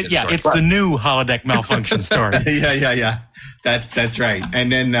malfunction story. Yeah, it's the new holodeck malfunction story. Yeah. That's right.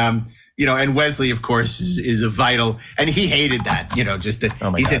 And then, and Wesley, of course, is a vital, and he hated that,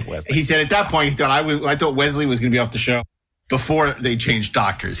 he said at that point, he thought, I thought Wesley was going to be off the show before they changed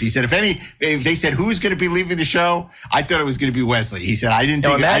doctors. He said, if they said who's going to be leaving the show, I thought it was going to be Wesley. He said, I didn't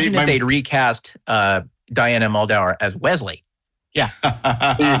think. Imagine if they'd recast Diana Muldaur as Wesley. Yeah.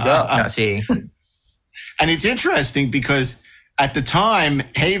 There you go. Now, see. And it's interesting because at the time,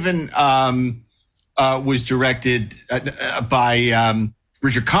 Haven was directed by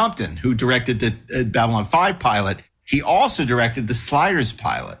Richard Compton, who directed the Babylon 5 pilot. He also directed the Sliders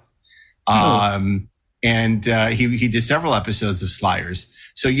pilot. And he did several episodes of Sliders.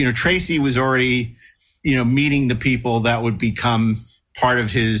 So, Tracy was already, meeting the people that would become part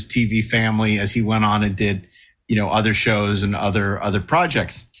of his TV family as he went on and did, other shows and other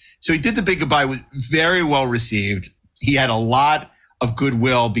projects. So he did The Big Goodbye, was very well received. He had a lot of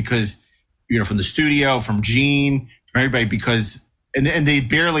goodwill because, from the studio, from Gene, from everybody, because, and they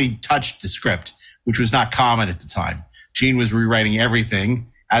barely touched the script, which was not common at the time. Gene was rewriting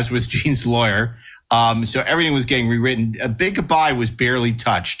everything, as was Gene's lawyer. So everything was getting rewritten. A Big Goodbye was barely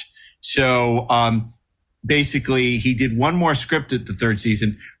touched. So, basically he did one more script at the third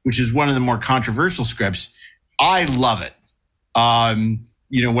season, which is one of the more controversial scripts. I love it.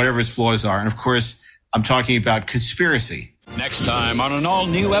 Whatever its flaws are. And of course, I'm talking about Conspiracy. Next time on an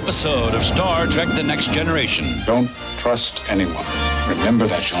all-new episode of Star Trek The Next Generation. Don't trust anyone. Remember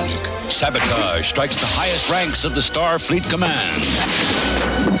that, Jean-Luc. Sabotage strikes the highest ranks of the Starfleet Command.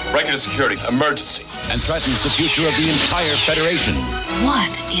 Break-in security. Emergency. And threatens the future of the entire Federation.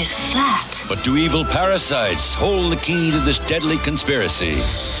 What is that? But do evil parasites hold the key to this deadly conspiracy?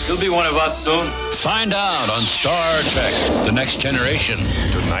 He'll be one of us soon. Find out on Star Trek The Next Generation.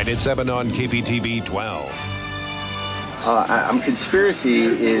 Tonight at 7 on KPTV 12. Conspiracy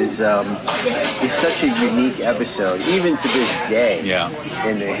is such a unique episode, even to this day,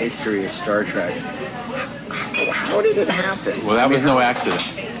 in the history of Star Trek. How did it happen? Well, that was no accident.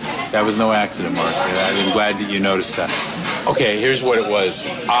 That was no accident, Mark. I'm glad that you noticed that. Okay, here's what it was.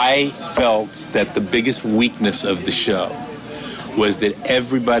 I felt that the biggest weakness of the show was that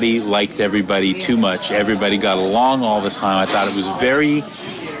everybody liked everybody too much. Everybody got along all the time. I thought it was very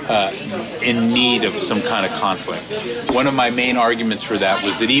in need of some kind of conflict. One of my main arguments for that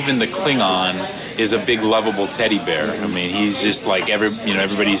was that even the Klingon is a big lovable teddy bear. I mean, he's just like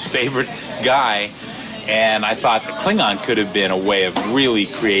everybody's favorite guy. And I thought the Klingon could have been a way of really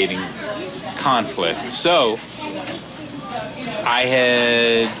creating conflict. So I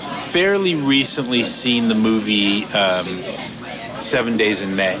had fairly recently seen the movie 7 Days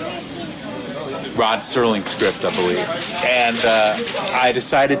in May. Rod Serling's script, I believe. And I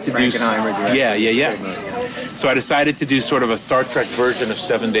decided to do... So I decided to do sort of a Star Trek version of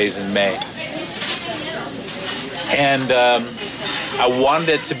 7 Days in May. And I wanted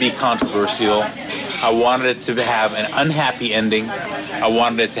it to be controversial. I wanted it to have an unhappy ending. I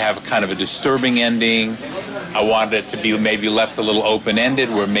wanted it to have kind of a disturbing ending. I wanted it to be maybe left a little open-ended,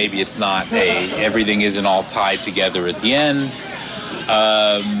 where maybe it's not everything isn't all tied together at the end.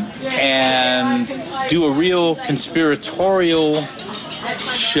 And do a real conspiratorial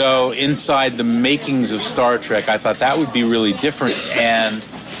show inside the makings of Star Trek. I thought that would be really different. And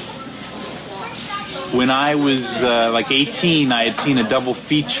when I was like 18, I had seen a double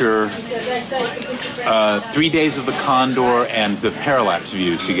feature, 3 Days of the Condor and The Parallax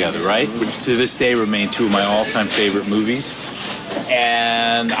View together, right? Which to this day remain two of my all-time favorite movies.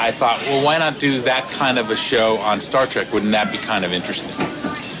 And I thought, well, why not do that kind of a show on Star Trek? Wouldn't that be kind of interesting?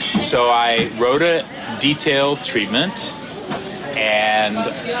 So I wrote a detailed treatment, and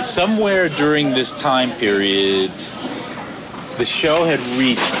somewhere during this time period, the show had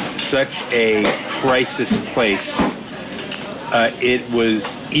reached such a crisis place. It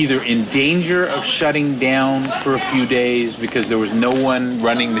was either in danger of shutting down for a few days because there was no one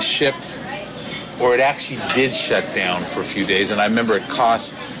running the ship, or it actually did shut down for a few days. And I remember it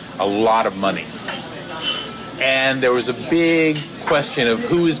cost a lot of money. And there was a big question of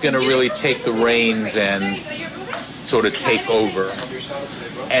who is going to really take the reins and sort of take over.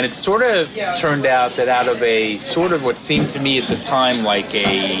 And it sort of turned out that out of a sort of what seemed to me at the time like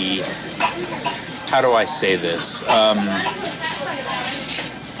a, how do I say this?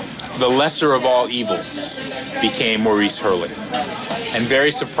 The lesser of all evils became Maurice Hurley. And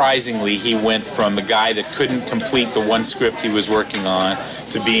very surprisingly, he went from the guy that couldn't complete the one script he was working on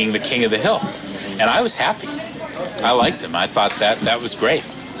to being the king of the hill. And I was happy. I liked him. I thought that was great.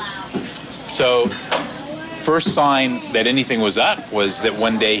 So first sign that anything was up was that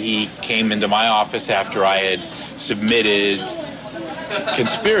one day he came into my office after I had submitted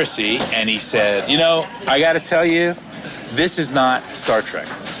Conspiracy, and he said, I got to tell you, this is not Star Trek.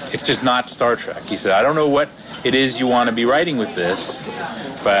 It's just not Star Trek. He said, I don't know what it is you want to be writing with this,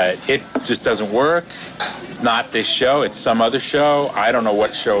 but it just doesn't work. It's not this show. It's some other show. I don't know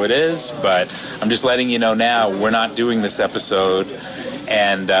what show it is, but I'm just letting you know now we're not doing this episode.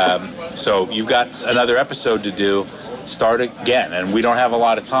 And so you've got another episode to do. Start again, and we don't have a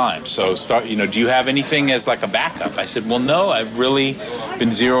lot of time. So do you have anything as like a backup? I said, well, no, I've really been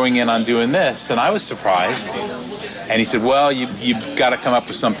zeroing in on doing this. And I was surprised. And he said, well, you've got to come up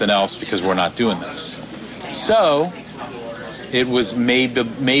with something else because we're not doing this. So it was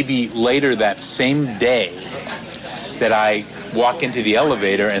maybe later that same day that I walk into the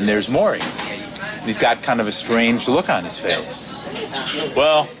elevator and there's Maury. He's got kind of a strange look on his face.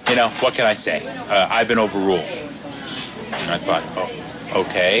 Well, what can I say? I've been overruled. And I thought, oh,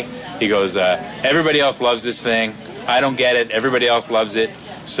 okay. He goes, everybody else loves this thing. I don't get it. Everybody else loves it.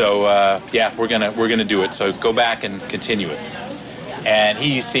 So we're gonna do it. So go back and continue it. And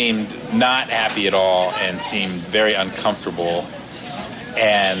he seemed not happy at all and seemed very uncomfortable.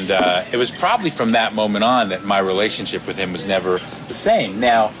 And it was probably from that moment on that my relationship with him was never the same.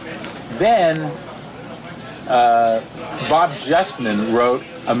 Now, then Bob Justman wrote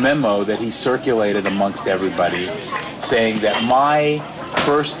a memo that he circulated amongst everybody saying that my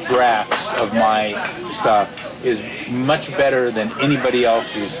first drafts of my stuff is much better than anybody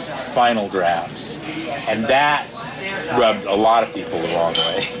else's final drafts. And that rubbed a lot of people the wrong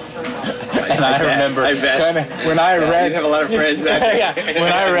way. And I remember when I read... You have a lot of friends. When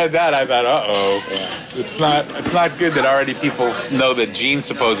I read that, I thought, uh-oh. Yeah. It's not good that already people know that Gene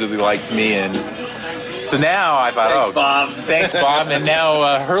supposedly likes me, and so now I thought, thanks, Bob. And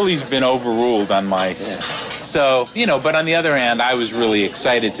now Hurley's been overruled on my... Yeah. So, but on the other hand, I was really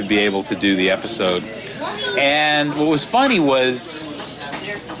excited to be able to do the episode. And what was funny was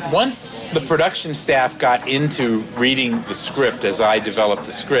once the production staff got into reading the script as I developed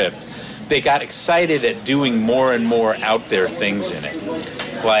the script, they got excited at doing more and more out there things in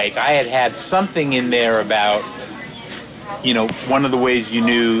it. Like I had something in there about, one of the ways you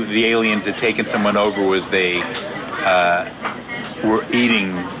knew the aliens had taken someone over was they were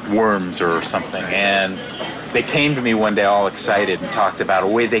eating worms or something. And they came to me one day all excited and talked about a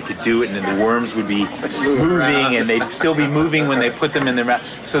way they could do it, and then the worms would be moving and they'd still be moving when they put them in their mouth.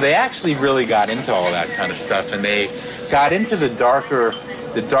 So they actually really got into all that kind of stuff, and they got into the darker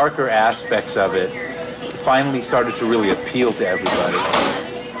aspects of it. Finally started to really appeal to everybody.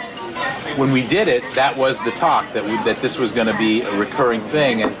 When we did it, that was the talk, that this was going to be a recurring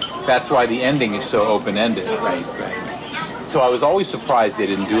thing, and that's why the ending is so open-ended. Right. So I was always surprised they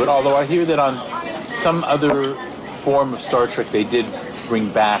didn't do it, although I hear that on some other form of Star Trek they did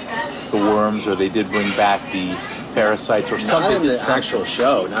bring back the worms, or they did bring back the parasites or something. Not in the actual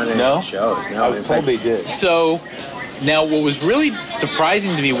show, not in the shows. No, I was told they did. So now what was really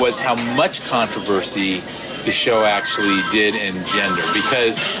surprising to me was how much controversy the show actually did engender,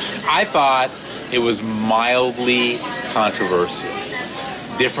 because I thought it was mildly controversial.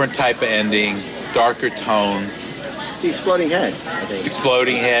 Different type of ending, darker tone. It's the exploding head, I think.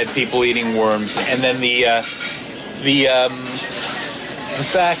 Exploding head, people eating worms, and then the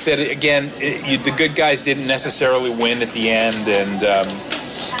fact that, again, the good guys didn't necessarily win at the end,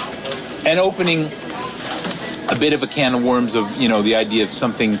 and opening a bit of a can of worms of, the idea of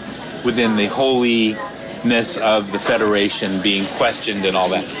something within the holiness of the Federation being questioned and all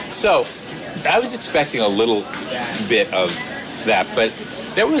that. So I was expecting a little bit of that, but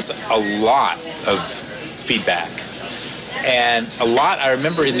there was a lot of feedback. And I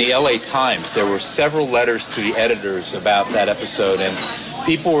remember in the LA Times, there were several letters to the editors about that episode, and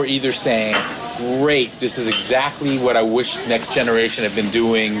people were either saying, great, this is exactly what I wish Next Generation had been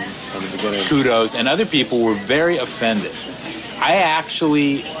doing from the beginning, kudos, and other people were very offended. I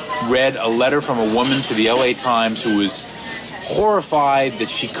actually read a letter from a woman to the LA Times who was horrified that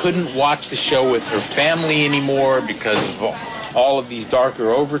she couldn't watch the show with her family anymore because of all of these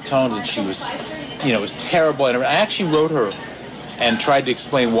darker overtones, and she was... it was terrible. And I actually wrote her and tried to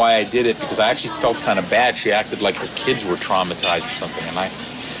explain why I did it, because I actually felt kind of bad. She acted like her kids were traumatized or something. And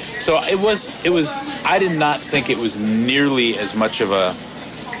so it was, I did not think it was nearly as much of a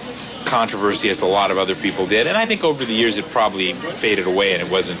controversy as a lot of other people did. And I think over the years it probably faded away and it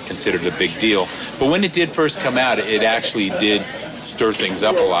wasn't considered a big deal. But when it did first come out, it actually did stir things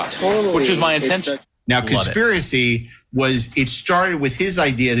up a lot, which was my intention. Now, Conspiracy it started with his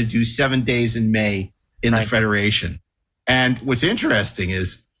idea to do 7 days in May in the Federation. And what's interesting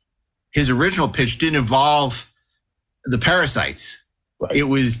is his original pitch didn't involve the parasites. Right. It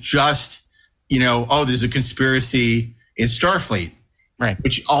was just, there's a conspiracy in Starfleet. Right.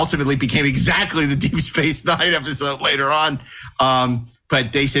 Which ultimately became exactly the Deep Space Nine episode later on.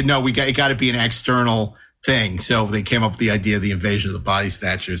 But they said, no, it got to be an external thing. So they came up with the idea of the invasion of the body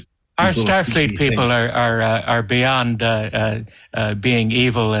snatchers. Our Starfleet people are beyond being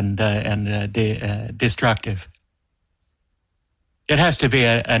evil and destructive. It has to be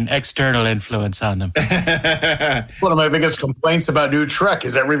an external influence on them. One of my biggest complaints about New Trek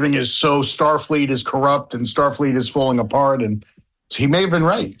is everything is so Starfleet is corrupt and Starfleet is falling apart, and he may have been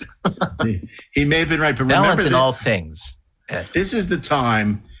right. He may have been right, but remember in all things. This is the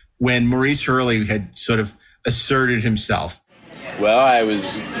time when Maurice Hurley had sort of asserted himself. Well, I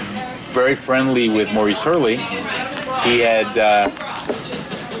was very friendly with Maurice Hurley. He had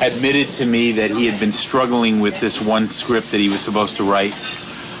admitted to me that he had been struggling with this one script that he was supposed to write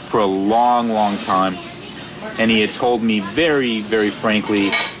for a long, long time. And he had told me very, very frankly,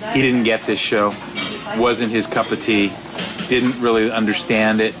 he didn't get this show. Wasn't his cup of tea. Didn't really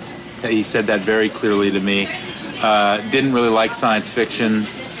understand it. He said that very clearly to me. Didn't really like science fiction.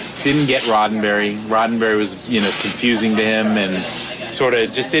 Didn't get Roddenberry. Roddenberry was, confusing to him and sort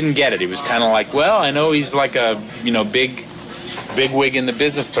of just didn't get it. He was kind of like, well, I know he's like a, big wig in the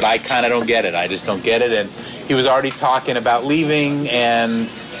business, but I kind of don't get it. I just don't get it. And he was already talking about leaving, and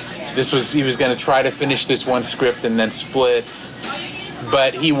he was going to try to finish this one script and then split.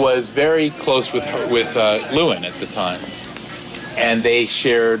 But he was very close with Lewin at the time. And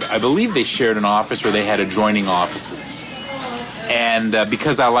I believe they shared an office, or they had adjoining offices. And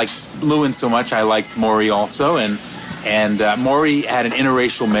because I liked Lewin so much, I liked Maury also. And Maury had an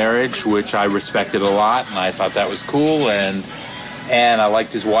interracial marriage, which I respected a lot, and I thought that was cool. And I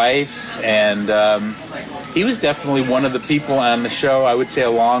liked his wife. And he was definitely one of the people on the show, I would say,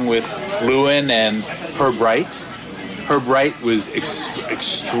 along with Lewin and Herb Wright. Herb Wright was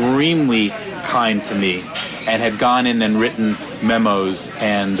extremely kind to me and had gone in and written memos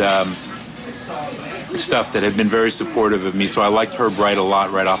and stuff that had been very supportive of me. So I liked Herb Wright a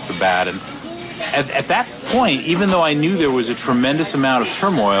lot right off the bat. And at that point, even though I knew there was a tremendous amount of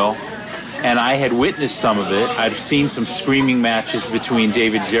turmoil, and I had witnessed some of it, I'd seen some screaming matches between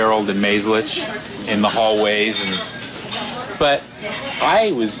David Gerrold and Maislich in the hallways, but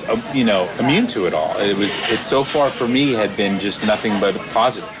I was, immune to it all. It so far for me had been just nothing but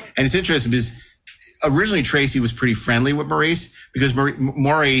positive. And it's interesting because originally Tracy was pretty friendly with Maurice because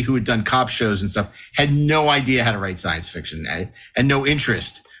Maury, who had done cop shows and stuff, had no idea how to write science fiction and no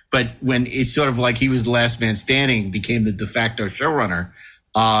interest. But when it's sort of like he was the last man standing, became the de facto showrunner,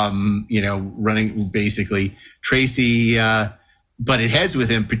 running basically, Tracy butted heads with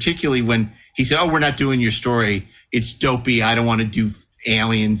him, particularly when he said, "Oh, we're not doing your story. It's dopey. I don't want to do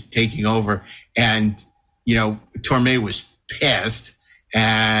aliens taking over." And, Torme was pissed,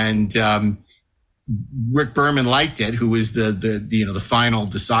 and Rick Berman liked it, who was the final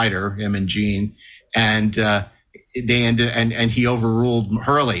decider, him and Gene, and they ended, and he overruled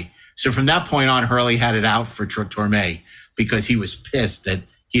Hurley. So from that point on, Hurley had it out for Torme because he was pissed that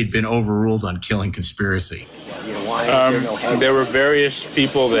he had been overruled on Killing Conspiracy. There were various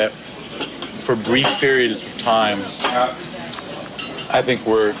people that, for brief periods of time, I think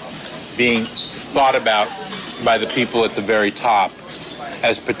were being thought about by the people at the very top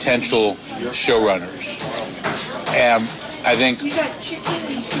as potential showrunners. And I think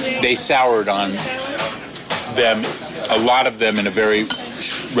they soured on them, a lot of them, in a very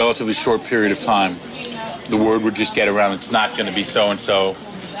relatively short period of time. The word would just get around, it's not going to be so-and-so,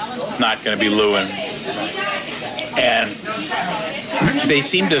 not going to be Lewin. And they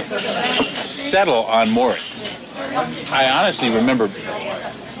seemed to settle on Maury. I honestly remember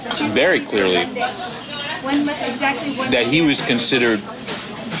very clearly that he was considered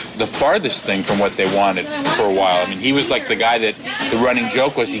the farthest thing from what they wanted for a while. I mean, he was like the guy that the running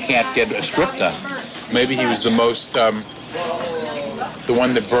joke was he can't get a script done. Maybe he was the most, the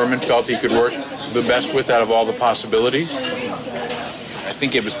one that Berman felt he could work the best with out of all the possibilities. I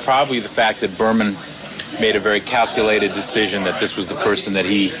think it was probably the fact that Berman made a very calculated decision that this was the person that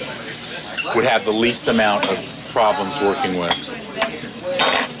he would have the least amount of problems working with.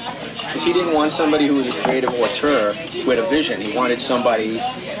 Because he didn't want somebody who was a creative auteur, who had a vision. He wanted somebody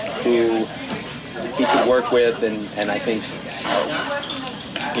who he could work with, and I think,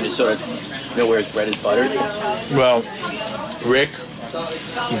 sort of know where his bread is buttered. Well, Rick,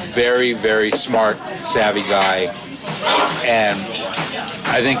 very, very smart, savvy guy. And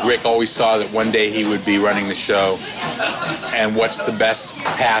I think Rick always saw that one day he would be running the show and what's the best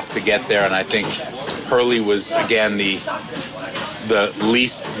path to get there. And I think Hurley was, again, the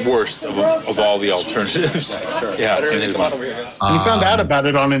least worst of all the alternatives. Yeah, and he found out about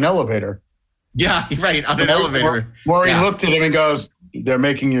it on an elevator. Yeah, right, on an elevator. Maureen looked at him and goes, "They're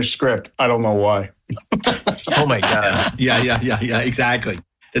making your script. I don't know why." Oh my God. Yeah, exactly.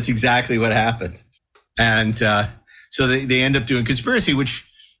 That's exactly what happened. And so they end up doing Conspiracy, which,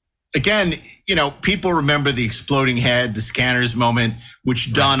 again, people remember the exploding head, the scanners moment,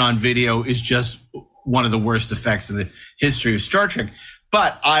 which done on video is just one of the worst effects in the history of Star Trek.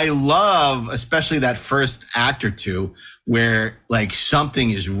 But I love, especially that first act or two, where like something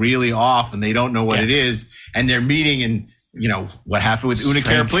is really off and they don't know what it is, and they're meeting in, what happened with Una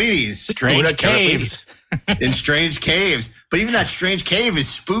Karaplides. Strange caves. In strange caves. But even that strange cave is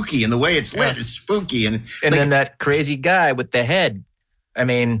spooky, and the way it's lit is spooky. And then that crazy guy with the head. I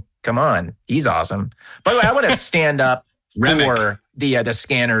mean, come on. He's awesome. By the way, I want to stand up for the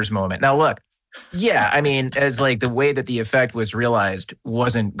scanners moment. Now, look. Yeah, I mean, as like the way that the effect was realized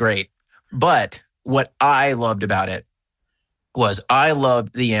wasn't great. But what I loved about it was I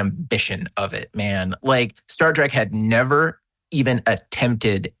loved the ambition of it, man. Like Star Trek had never even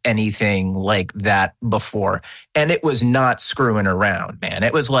attempted anything like that before. And it was not screwing around, man.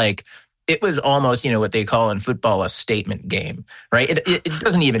 It was almost, what they call in football a statement game, right? It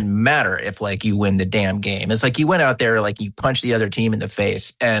doesn't even matter if like you win the damn game. It's like you went out there, like you punched the other team in the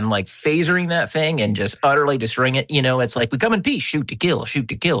face and like phasering that thing and just utterly destroying it. It's like we come in peace, shoot to kill, shoot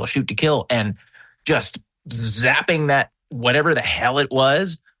to kill, shoot to kill. And just zapping that, whatever the hell it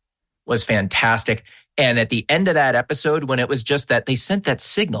was fantastic. And at the end of that episode, when it was just that they sent that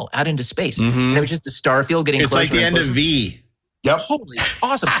signal out into space, and it was just the starfield getting closer. It's like the end of V. Yep. Holy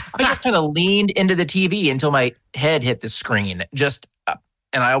awesome. I just kind of leaned into the TV until my head hit the screen.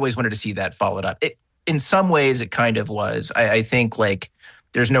 And I always wanted to see that followed up. In some ways, it kind of was. I think like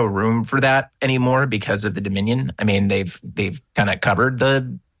there's no room for that anymore because of the Dominion. I mean, they've kind of covered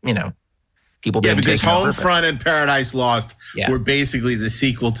the, people being because taken over, Homefront and Paradise Lost were basically the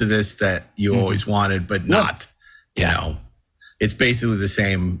sequel to this that you always wanted, but not, It's basically the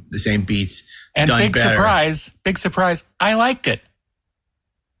same beats. And done big better. surprise, I liked it.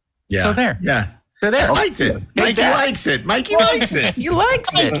 Yeah. So there. Yeah. So there. I liked it. Mikey likes it. Mikey likes it. He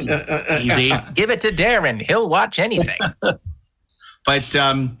likes it. Easy. Give it to Darren. He'll watch anything. But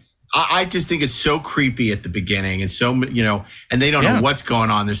I just think it's so creepy at the beginning. And so, and they don't know what's going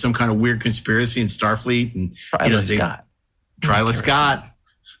on. There's some kind of weird conspiracy in Starfleet. And, Twyla Scott.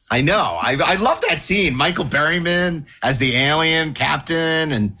 I know. I love that scene. Michael Berryman as the alien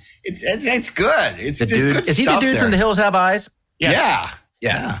captain, and it's good. It's just dude. good Is he stuff the dude there. from The Hills Have Eyes? Yes.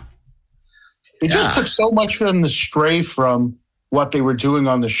 Yeah. It just took so much for them to stray from what they were doing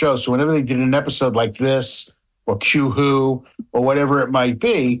on the show. So whenever they did an episode like this, or Q-Who, or whatever it might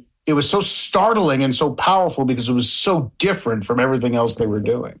be, it was so startling and so powerful because it was so different from everything else they were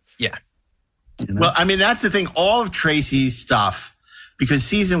doing. Yeah. Well, I mean, that's the thing. All of Tracy's stuff, because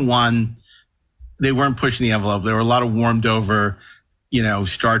season one, they weren't pushing the envelope. There were a lot of warmed over,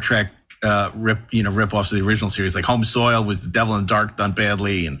 Star Trek rip-offs of the original series. Like Home Soil was The Devil in the Dark done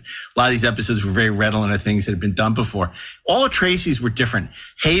badly, and a lot of these episodes were very redolent of things that had been done before. All of Tracy's were different.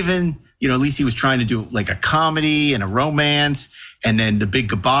 Haven, at least he was trying to do like a comedy and a romance, and then The Big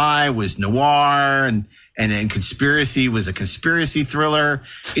Goodbye was noir, and then Conspiracy was a conspiracy thriller.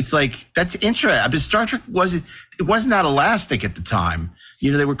 It's like, that's interesting. But Star Trek wasn't that elastic at the time.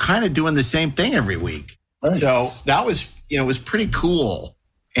 They were kind of doing the same thing every week. Right. So that was, it was pretty cool.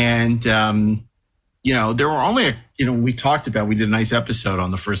 And, there were only, we talked about, we did a nice episode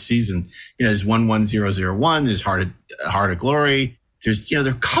on the first season. There's 11001, there's Heart of Glory. There's, there are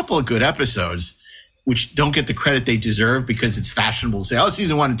a couple of good episodes which don't get the credit they deserve because it's fashionable to say,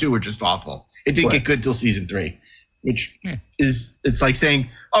 season 1 and 2 were just awful. It didn't get good till season 3, which it's like saying,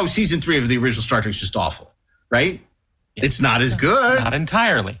 season 3 of the original Star Trek is just awful, right? Yes. It's not as good. Not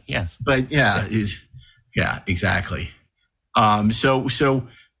entirely, yes. But exactly. So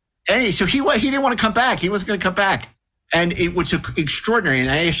he didn't want to come back. He wasn't going to come back. And it was extraordinary.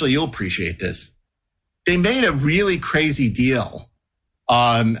 And you'll appreciate this. They made a really crazy deal.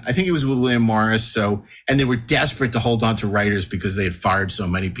 I think it was with William Morris. And they were desperate to hold on to writers because they had fired so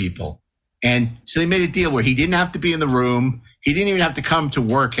many people. And so they made a deal where he didn't have to be in the room. He didn't even have to come to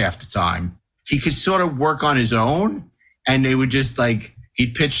work half the time. He could sort of work on his own, and they would just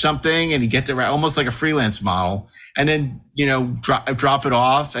he'd pitch something and he'd get to write almost like a freelance model, and then, drop it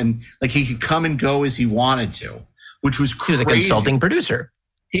off, and he could come and go as he wanted to, which was crazy. He was a consulting producer.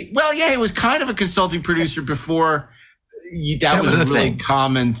 He was kind of a consulting producer before. That was a really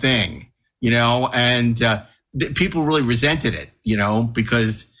common thing, and people really resented it,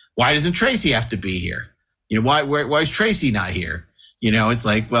 because why doesn't Tracy have to be here? Why is Tracy not here? It's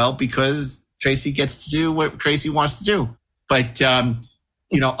like, well, because Tracy gets to do what Tracy wants to do. But, a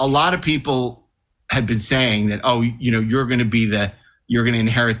lot of people had been saying that, you're going to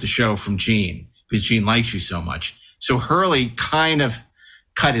inherit the show from Gene because Gene likes you so much. So Hurley kind of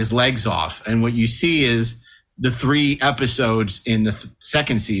cut his legs off. And what you see is the 3 episodes in the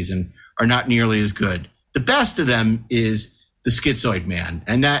second season are not nearly as good. The best of them is The Schizoid Man.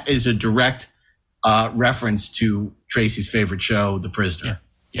 And that is a direct reference to Tracy's favorite show, The Prisoner.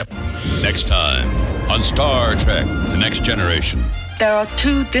 Yeah. Yep. Next time on Star Trek, The Next Generation. There are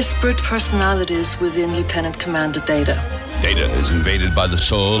 2 disparate personalities within Lieutenant Commander Data. Data is invaded by the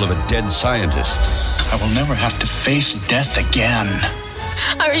soul of a dead scientist. I will never have to face death again.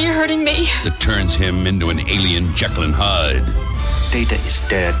 Are you hurting me? That turns him into an alien Jekyll and Hyde. Data is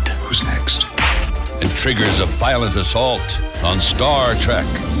dead. Who's next? And triggers a violent assault on Star Trek,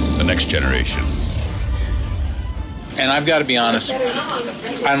 The Next Generation. And I've got to be honest,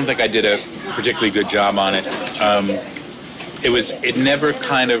 I don't think I did a particularly good job on it. It never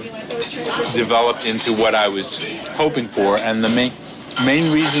kind of developed into what I was hoping for. And the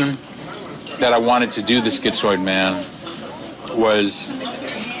main reason that I wanted to do The Schizoid Man was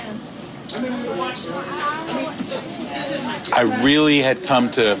I really had come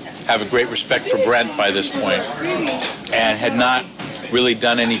to have a great respect for Brent by this point and had not really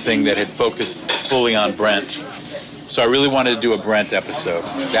done anything that had focused fully on Brent. So I really wanted to do a Brent episode.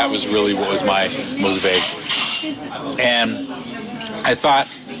 That was really what was my motivation. And I thought,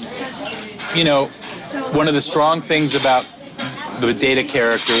 one of the strong things about the Data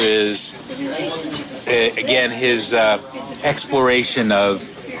character is, again, his exploration of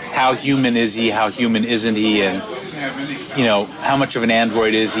how human is he, how human isn't he, and, how much of an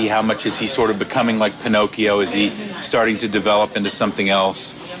android is he, how much is he sort of becoming like Pinocchio, is he starting to develop into something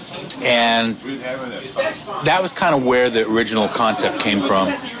else? And that was kind of where the original concept came from.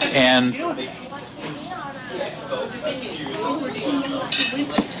 And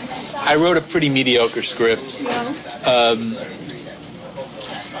I wrote a pretty mediocre script.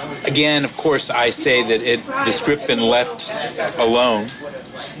 Again, of course, I say that the script been left alone,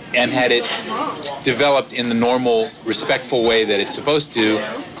 and had it developed in the normal, respectful way that it's supposed to,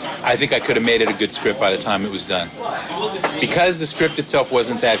 I think I could have made it a good script by the time it was done. Because the script itself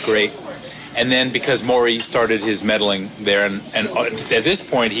wasn't that great, and then because Maury started his meddling there, and at this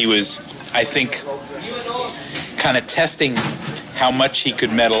point he was, I think, kind of testing how much he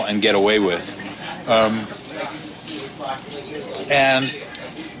could meddle and get away with. And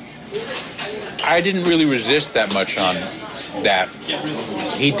I didn't really resist that much on that.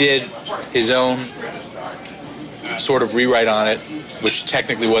 He did his own sort of rewrite on it, which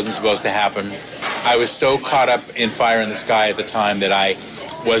technically wasn't supposed to happen. I was so caught up in Fire in the Sky at the time that I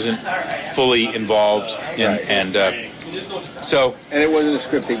wasn't fully involved in, and it wasn't a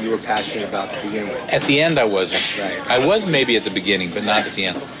script that you were passionate about to begin with. At the end, I wasn't. Right. I was maybe at the beginning, but not at the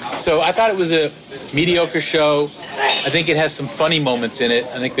end. So I thought it was a mediocre show. I think it has some funny moments in it.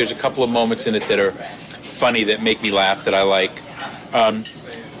 I think there's a couple of moments in it that are funny that make me laugh that I like.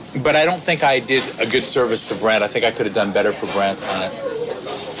 But I don't think I did a good service to Brent. I think I could have done better for Brent on it.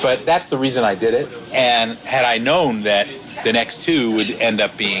 But that's the reason I did it. And had I known that the next 2 would end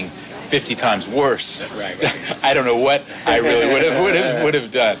up being 50 times worse, I don't know what I really would have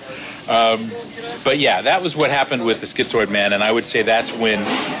done. But yeah, that was what happened with The Schizoid Man, and I would say that's when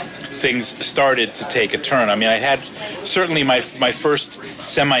things started to take a turn. I mean, I had certainly my first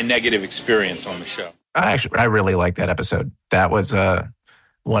semi-negative experience on the show. I really like that episode. That was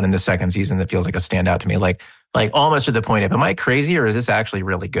one in the second season that feels like a standout to me. Like almost to the point of, am I crazy or is this actually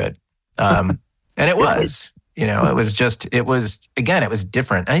really good? And it was. It was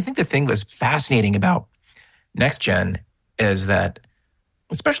different. And I think the thing that was fascinating about Next Gen is that,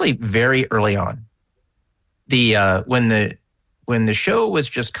 especially very early on, when the show was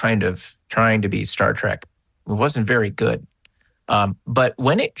just kind of trying to be Star Trek, it wasn't very good. But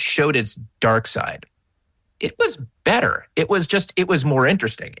when it showed its dark side, it was better. It was more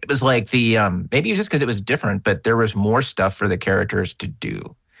interesting. It was like maybe it was just because it was different, but there was more stuff for the characters to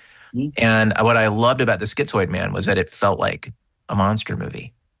do. Mm-hmm. And what I loved about The Schizoid Man was that it felt like a monster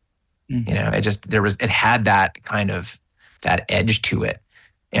movie. Mm-hmm. It had that kind of, that edge to it.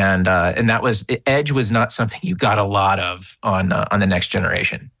 And edge was not something you got a lot of on the Next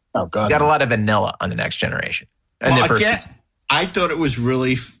Generation. Oh God. You got a lot of vanilla on the Next Generation. I thought it was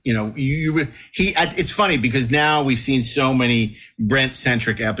really, it's funny because now we've seen so many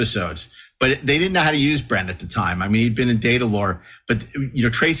Brent-centric episodes, but they didn't know how to use Brent at the time. I mean, he'd been in data lore, but,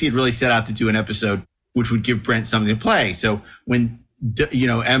 Tracy had really set out to do an episode which would give Brent something to play. So when,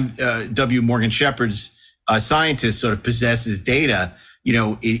 W. Morgan Shepard's scientist sort of possesses Data,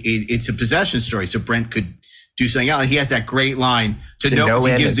 it's a possession story. So Brent could do something else. He has that great line to know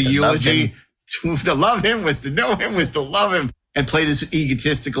he gives the eulogy. To love him was to know him, was to love him, and play this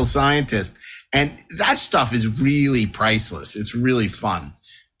egotistical scientist. And that stuff is really priceless. It's really fun.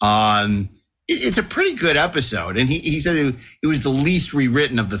 It's a pretty good episode. And he said it was the least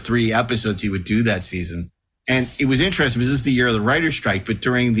rewritten of the 3 episodes he would do that season. And it was interesting because this is the year of the writer's strike, but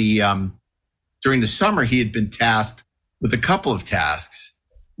during the summer, he had been tasked with a couple of tasks.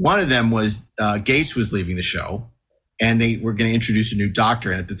 One of them was Gates was leaving the show, and they were going to introduce a new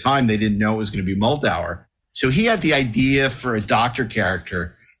doctor. And at the time, they didn't know it was going to be Moldauer. So he had the idea for a doctor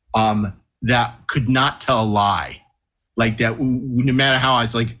character that could not tell a lie. Like that, no matter how I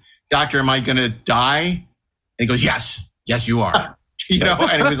was like, Doctor, am I going to die? And he goes, yes, you are. And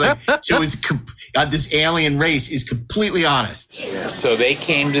it was like, so it was this alien race is completely honest. So they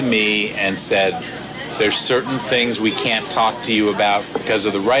came to me and said, there's certain things we can't talk to you about because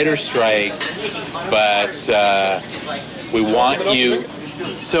of the writer's strike, but we want you.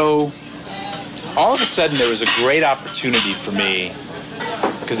 So all of a sudden there was a great opportunity for me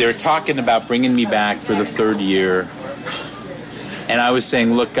because they were talking about bringing me back for the 3rd year. And I was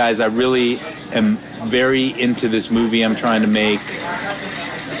saying, look, guys, I really am very into this movie I'm trying to make.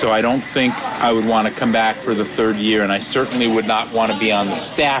 So I don't think I would want to come back for the 3rd year. And I certainly would not want to be on the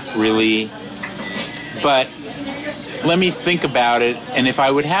staff, really. But let me think about it. And if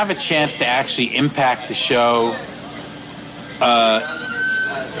I would have a chance to actually impact the show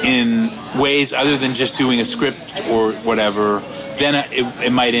in ways other than just doing a script or whatever, then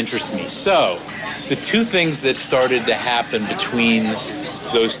it might interest me. So the 2 things that started to happen between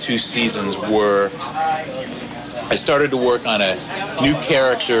those 2 seasons were I started to work on a new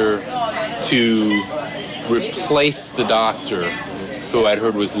character to replace the Doctor, who I'd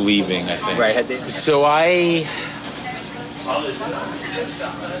heard was leaving, I think. Right. So I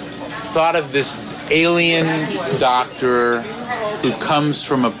thought of this alien Doctor who comes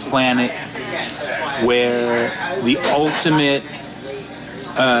from a planet where the ultimate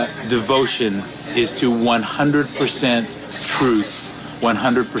devotion is to 100% truth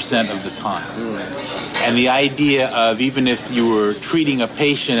 100% of the time. And the idea of even if you were treating a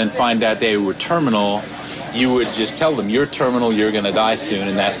patient and find out they were terminal, you would just tell them, you're terminal, you're going to die soon,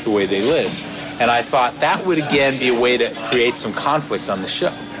 and that's the way they live. And I thought that would, again, be a way to create some conflict on the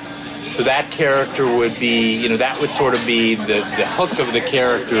show. So that character would be, that would sort of be the hook of the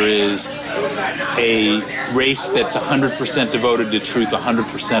character is a race that's 100% devoted to truth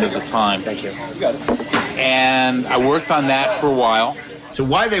 100% of the time. Thank you. You got it. And I worked on that for a while. So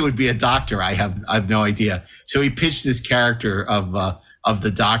why they would be a doctor, I have no idea. So he pitched this character of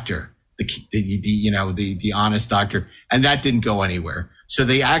the doctor, the honest doctor, and that didn't go anywhere. So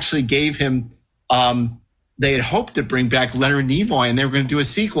they actually gave him. They had hoped to bring back Leonard Nimoy, and they were going to do a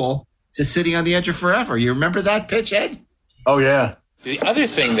sequel to Sitting on the Edge of Forever. You remember that pitch, Ed? Oh yeah. The other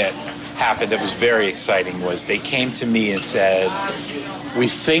thing that happened that was very exciting was they came to me and said, "We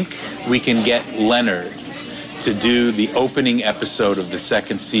think we can get Leonard to do the opening episode of the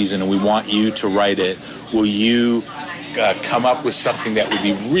second season, and we want you to write it. Will you come up with something that would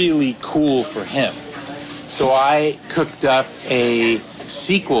be really cool for him?" So I cooked up a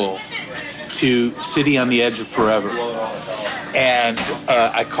sequel to City on the Edge of Forever, and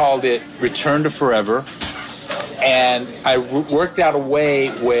I called it Return to Forever, and I worked out a way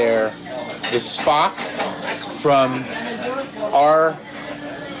where the Spock from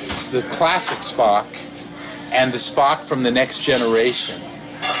the classic Spock and the Spock from the Next Generation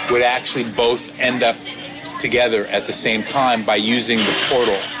would actually both end up together at the same time by using the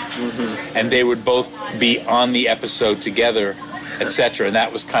portal. Mm-hmm. And they would both be on the episode together, etc. And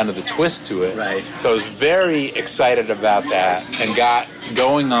that was kind of the twist to it. Right. So I was very excited about that and got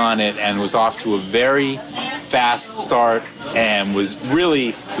going on it and was off to a very fast start and was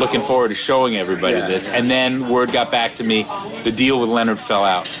really looking forward to showing everybody this. And then word got back to me, the deal with Leonard fell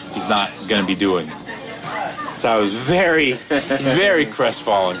out. He's not going to be doing it. So I was very, very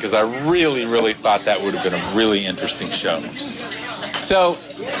crestfallen because I really, really thought that would have been a really interesting show. So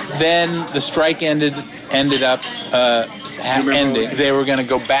then the strike ended up ending. They were going to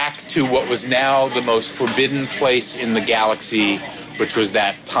go back to what was now the most forbidden place in the galaxy, which was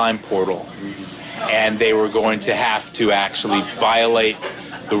that time portal. And they were going to have to actually violate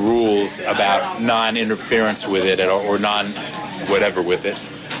the rules about non-interference with it or non-whatever with it.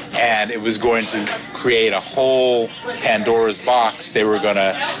 And it was going to create a whole Pandora's box. They were going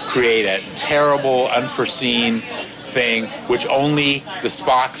to create a terrible, unforeseen thing, which only the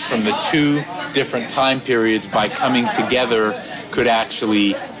Spocks from the two different time periods, by coming together, could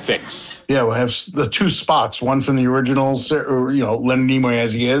actually fix. Yeah, we'll have the two Spocks, one from the original, Leonard Nimoy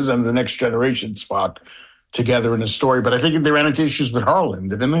as he is, and the Next Generation Spock together in a story. But I think they ran into issues with Harlan,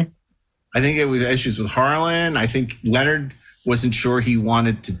 didn't they? I think it was issues with Harlan. I think Leonard wasn't sure he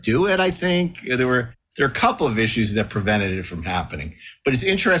wanted to do it, I think. There are a couple of issues that prevented it from happening. But it's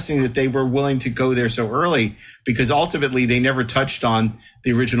interesting that they were willing to go there so early, because ultimately they never touched on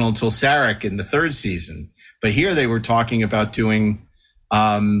the original until Sarek in the third season. But here they were talking about doing,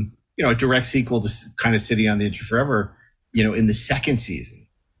 a direct sequel to kind of City on the Edge of Forever, in the second season.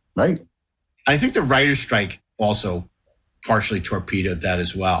 Right. I think the writer's strike also partially torpedoed that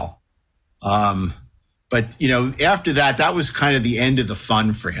as well. But after that was kind of the end of the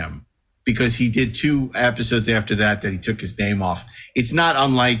fun for him, because he did 2 episodes after that he took his name off. It's not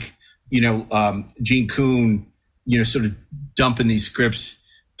unlike, Gene Coon, sort of dumping these scripts,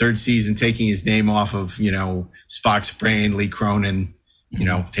 third season, taking his name off of, Spock's Brain, Lee Cronin,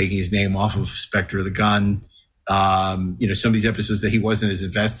 taking his name off of Spectre of the Gun. Some of these episodes that he wasn't as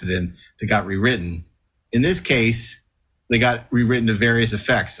invested in, that got rewritten. In this case, they got rewritten to various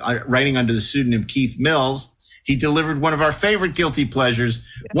effects. Writing under the pseudonym Keith Mills, he delivered one of our favorite guilty pleasures,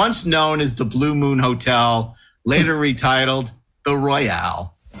 once known as the Blue Moon Hotel, later retitled The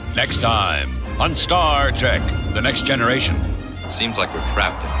Royale. Next time on Star Trek, The Next Generation. Seems like we're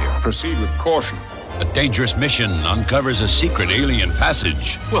trapped in here. Proceed with caution. A dangerous mission uncovers a secret alien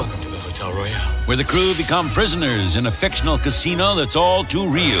passage. Welcome to the Hotel Royale. Where the crew become prisoners in a fictional casino that's all too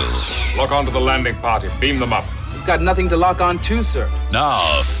real. Lock onto the landing party. Beam them up. We've got nothing to lock on to, sir.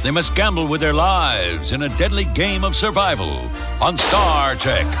 Now, they must gamble with their lives in a deadly game of survival on Star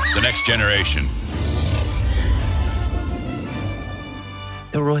Trek, The Next Generation.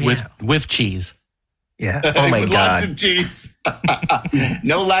 The Royale. With cheese. Yeah. Oh, my God. Lots of cheese.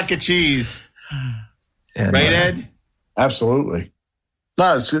 No lack of cheese. And, right, Ed? Absolutely.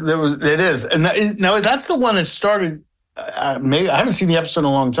 No, it is. And now that's the one that started, maybe I haven't seen the episode in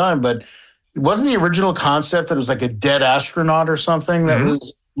a long time, but wasn't the original concept that it was like a dead astronaut or something that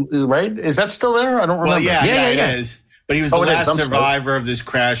was, right? Is that still there? I don't remember. Well, yeah, it is. But he was the last survivor of this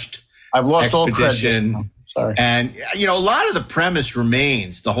crashed I've lost expedition. all credit. Sorry. And, a lot of the premise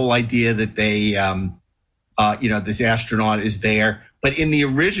remains, the whole idea that they, this astronaut is there. But in the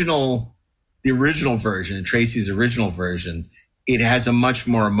original version, Tracy's original version, it has a much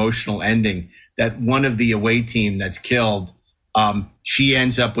more emotional ending, that one of the away team that's killed, she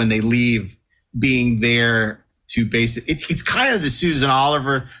ends up, when they leave, being there to it's kind of the Susan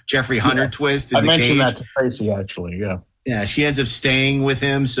Oliver, Jeffrey Hunter twist. I mentioned that to Tracy, actually. Yeah. Yeah. She ends up staying with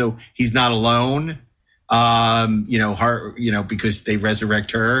him, so he's not alone. Because they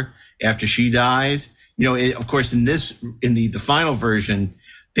resurrect her after she dies. Of course, in the final version,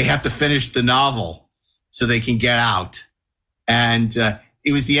 they have to finish the novel so they can get out. And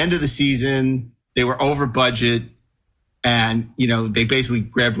it was the end of the season. They were over budget. And, they basically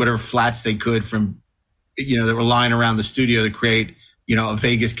grabbed whatever flats they could from, that were lying around the studio to create, a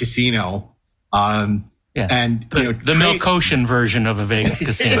Vegas casino. And, the Milk-Ocean version of a Vegas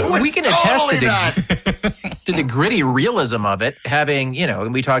casino. We can attest to the gritty realism of it, having,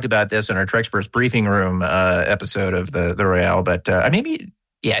 and we talked about this in our Trexperts briefing room episode of the Royale, but when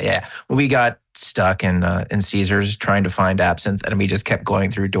we got stuck in Caesars trying to find absinthe, and we just kept going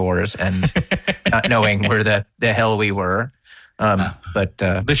through doors and not knowing where the hell we were. But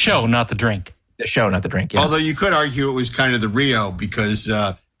the show, not the drink. The show, not the drink. Yeah. Although you could argue it was kind of the Rio, because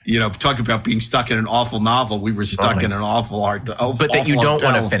talking about being stuck in an awful novel, we were stuck in an awful art. But that you don't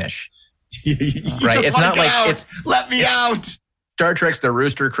want to finish. Right? It's not like it's let me out. Star Trek's The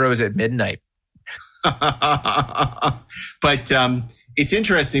Rooster Crows at Midnight. But it's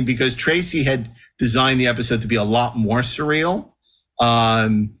interesting because Tracy had designed the episode to be a lot more surreal.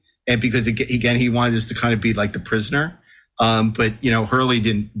 And because again, he wanted this to kind of be like The Prisoner. But Hurley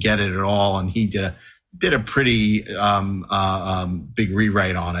didn't get it at all, and he did a pretty big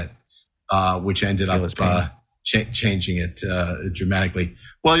rewrite on it, which ended up changing it dramatically.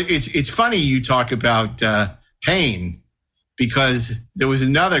 Well, it's funny you talk about Pain, because there was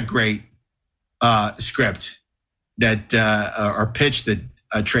another great script that or pitch that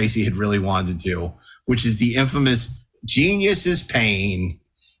Tracy had really wanted to do, which is the infamous Genius is Pain.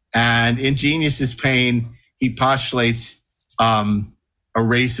 And in Genius is Pain, he postulates a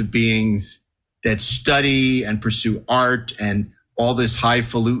race of beings that study and pursue art and all this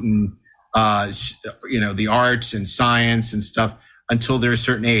highfalutin, the arts and science and stuff until they're a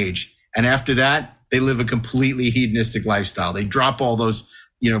certain age. And after that, they live a completely hedonistic lifestyle. They drop all those,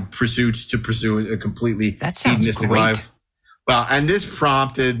 pursuits to pursue a completely hedonistic life. Well, and this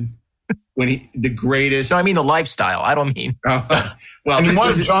prompted the greatest. No, I mean the lifestyle. I don't mean. Well, and he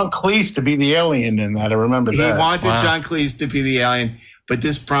wanted John Cleese to be the alien in that. I remember that. He wanted John Cleese to be the alien, but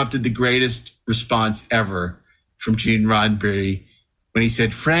this prompted the greatest response ever from Gene Roddenberry when he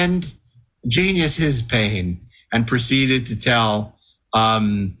said, "Friend, genius is pain," and proceeded to tell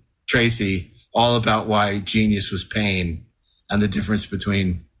Tracy all about why genius was pain and the difference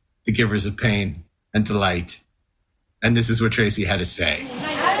between the givers of pain and delight. And this is what Tracy had to say.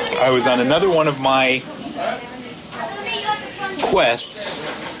 I was on another one of my quests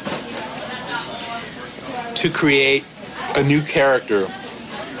to create a new character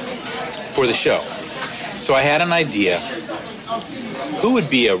for the show. So I had an idea. Who would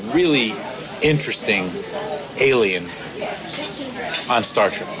be a really interesting alien on Star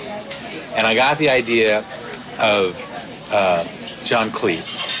Trek? And I got the idea of John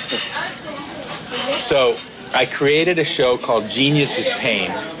Cleese. So I created a show called Genius is Pain.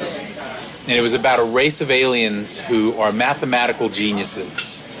 And it was about a race of aliens who are mathematical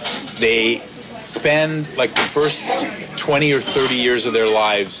geniuses. They spend like the first 20 or 30 years of their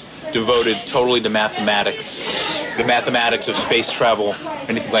lives devoted totally to mathematics, the mathematics of space travel,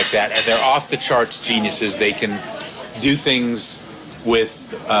 anything like that. And they're off the charts geniuses. They can do things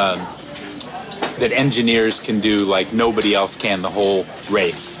with that engineers can do like nobody else can, the whole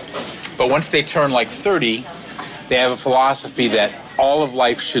race. But once they turn like 30, they have a philosophy that all of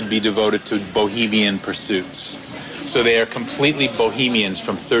life should be devoted to bohemian pursuits. So they are completely bohemians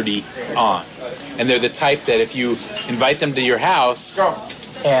from 30 on. And they're the type that if you invite them to your house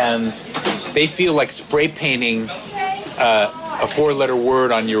and they feel like spray painting a four-letter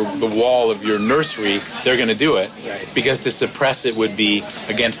word on the wall of your nursery, they're going to do it because to suppress it would be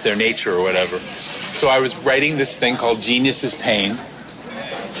against their nature or whatever. So I was writing this thing called Genius is Pain,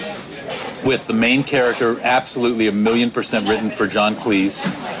 with the main character absolutely 1,000,000% written for John Cleese.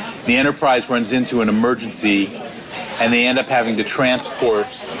 The Enterprise runs into an emergency, and they end up having to transport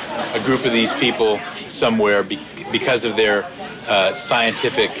a group of these people somewhere because of their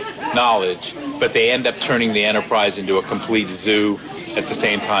scientific knowledge, but they end up turning the Enterprise into a complete zoo at the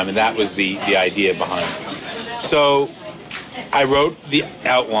same time, and that was the idea behind it. So I wrote the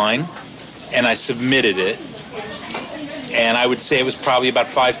outline, and I submitted it, and I would say it was probably about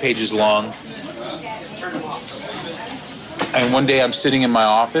 5 pages long. And one day I'm sitting in my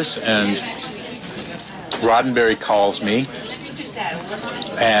office, and Roddenberry calls me,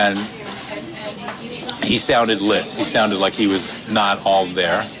 and he sounded lit. He sounded like he was not all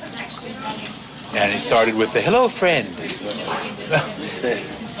there. And he started with the, "Hello, friend."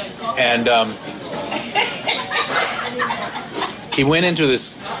 And he went into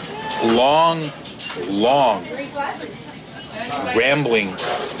this long, rambling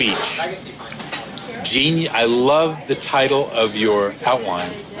speech. I love the title of your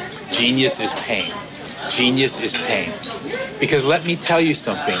outline, Genius is Pain. Genius is pain. Because let me tell you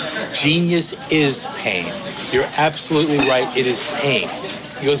something, genius is pain. You're absolutely right, it is pain.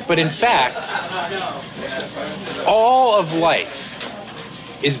 He goes, but in fact, all of life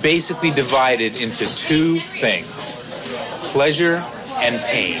is basically divided into two things, pleasure and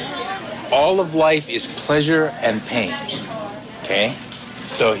pain. All of life is pleasure and pain, okay?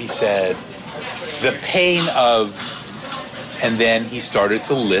 So he said, the pain of, and then he started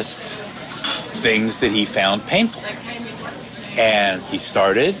to list things that he found painful. And he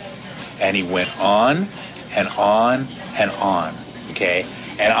started, and he went on and on and on, okay?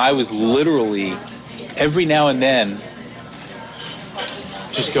 And I was literally, every now and then,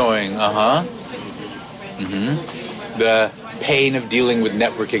 just going, The pain of dealing with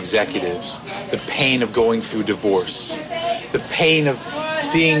network executives, the pain of going through divorce, the pain of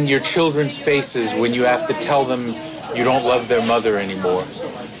seeing your children's faces when you have to tell them you don't love their mother anymore,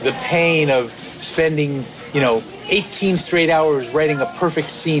 the pain of spending, 18 straight hours writing a perfect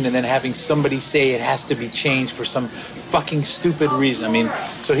scene and then having somebody say it has to be changed for some fucking stupid reason.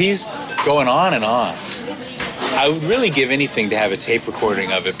 So he's going on and on. I would really give anything to have a tape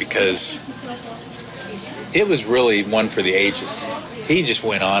recording of it because it was really one for the ages. He just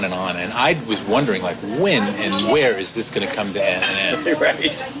went on, and I was wondering, when and where is this going to come to an end? Right.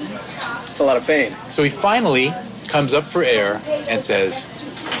 It's a lot of pain. So he finally comes up for air and says,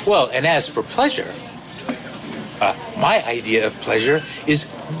 well, and as for pleasure, my idea of pleasure is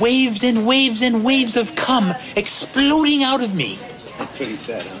waves and waves and waves of cum exploding out of me. That's what he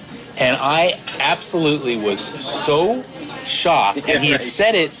said, huh? And I absolutely was so shock, and he had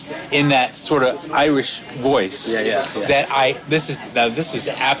said it in that sort of Irish voice. That this is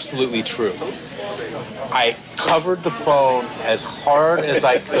absolutely true. I covered the phone as hard as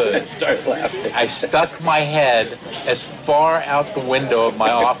I could. I stuck my head as far out the window of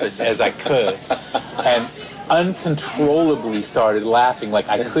my office as I could, and uncontrollably started laughing like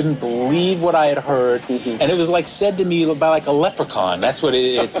I couldn't believe what I had heard. And it was like said to me by like a leprechaun. That's what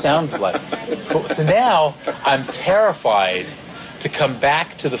it sounded like. So now I'm terrified to come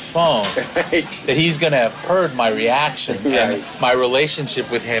back to the phone, that he's going to have heard my reaction, and my relationship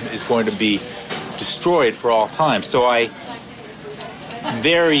with him is going to be destroyed for all time. So I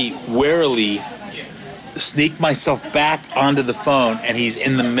very warily sneak myself back onto the phone, and he's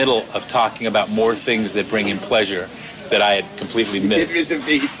in the middle of talking about more things that bring him pleasure that I had completely missed.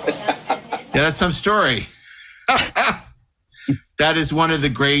 Yeah, that's some story. That is one of the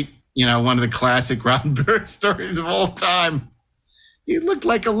great, one of the classic Robin Bird stories of all time. He looked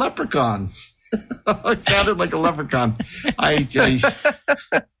like a leprechaun. It sounded like a leprechaun.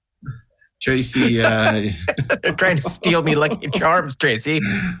 Tracy, they're trying to steal me Lucky Charms, Tracy.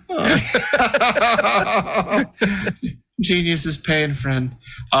 Genius is paying, friend.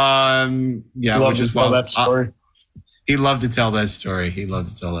 Which is that story. He loved to tell that story.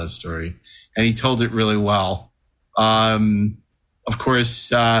 And he told it really well. Of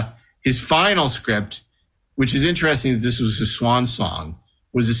course, his final script, which is interesting that this was his swan song,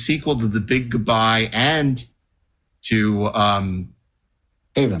 was a sequel to The Big Goodbye and to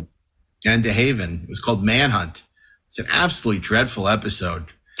Haven. And to Haven. It was called Manhunt. It's an absolutely dreadful episode.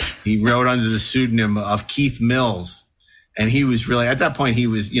 He wrote under the pseudonym of Keith Mills. And he was really, at that point, he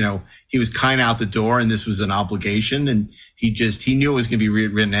was kind of out the door, and this was an obligation. And he knew it was going to be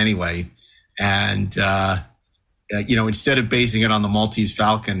rewritten anyway. And, instead of basing it on the Maltese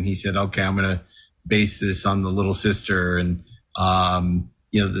Falcon, he said, okay, I'm going to base this on the Little Sister and, the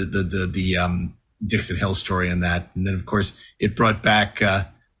Dixon Hill story and that. And then, of course, it brought back,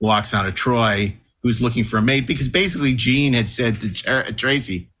 Walks Out of Troy, who's looking for a mate, because basically Gene had said to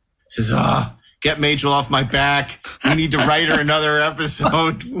Tracy, says, get Majel off my back. We need to write her another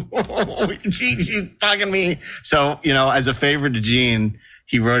episode. She's fucking me. So, as a favor to Gene,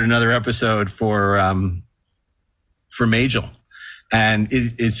 he wrote another episode for Majel. And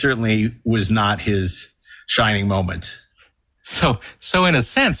it certainly was not his shining moment. So in a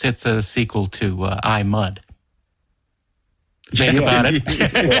sense, it's a sequel to I, Mud. Think about it.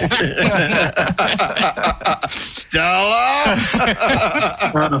 Stella!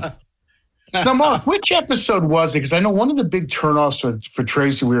 Now, Mark, which episode was it? Because I know one of the big turnoffs for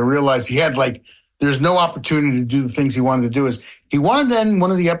Tracy, we realized he had there's no opportunity to do the things he wanted to do, is he wanted then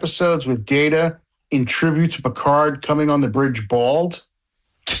one of the episodes with Data in tribute to Picard coming on the bridge bald.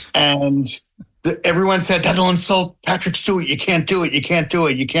 And everyone said, that'll insult Patrick Stewart. You can't do it. You can't do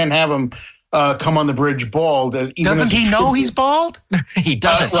it. You can't have him come on the bridge bald. Doesn't he know he's bald? He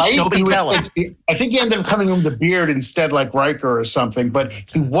doesn't. Right? Nobody tell him. I think he ended up coming in with a beard instead, like Riker or something. But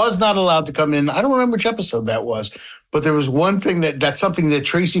he was not allowed to come in. I don't remember which episode that was. But there was one thing that's something that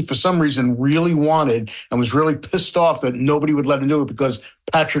Tracy, for some reason, really wanted and was really pissed off that nobody would let him do it because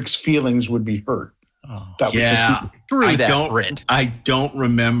Patrick's feelings would be hurt. I don't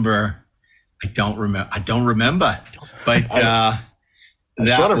remember. But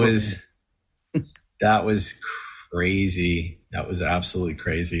that was crazy. That was absolutely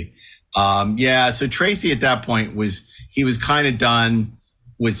crazy. So Tracy at that point was kind of done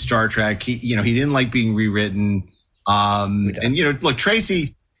with Star Trek. He didn't like being rewritten. Look,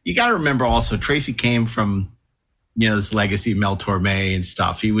 Tracy, you got to remember also, Tracy came from, this legacy of Mel Torme and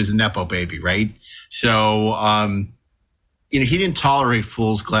stuff. He was a Nepo baby, right? So, he didn't tolerate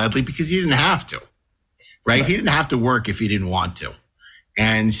fools gladly because he didn't have to, right? He didn't have to work if he didn't want to.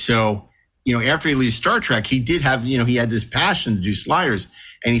 And so, after he leaves Star Trek, he did have, he had this passion to do Sliders,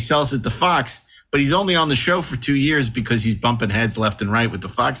 and he sells it to Fox, but he's only on the show for 2 years because he's bumping heads left and right with the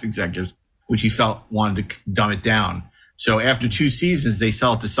Fox executives, which he felt wanted to dumb it down. So after 2 seasons, they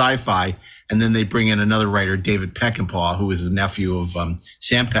sell it to Sci-Fi, and then they bring in another writer, David Peckinpah, who is the nephew of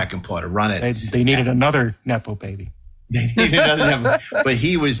Sam Peckinpah, to run it. They needed another Nepo baby. They needed another Nepo, but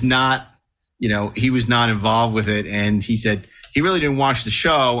he was not involved with it, and he said he really didn't watch the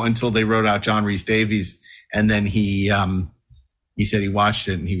show until they wrote out John Rhys Davies, and then he said he watched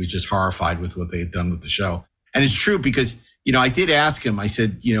it and he was just horrified with what they had done with the show. And it's true because I did ask him. I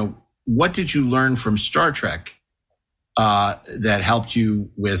said, what did you learn from Star Trek that helped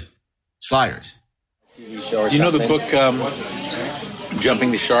you with Sliders? The book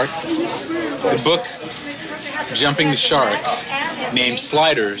Jumping the Shark? The book Jumping the Shark, named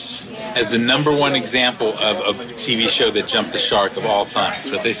Sliders, as the number one example of a TV show that jumped the shark of all time.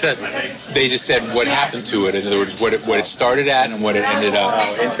 That's what they said. They just said what happened to it. In other words, what it started at and what it ended up.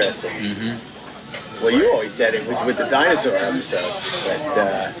 Oh, interesting. Mm-hmm. Well, you always said it was with the dinosaur episode,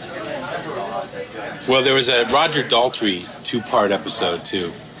 but... Well, there was a Roger Daltrey 2-part episode,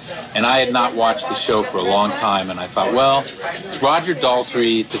 too. And I had not watched the show for a long time, and I thought, well, it's Roger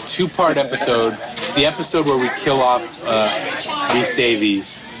Daltrey, it's a 2-part episode. It's the episode where we kill off Rhys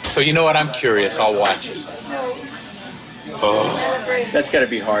Davies. So you know what? I'm curious. I'll watch it. Oh, that's got to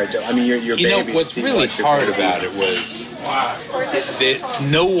be hard, though. I mean, your baby. You know, what's really hard about it was that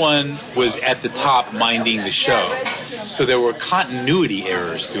no one was at the top minding the show. So there were continuity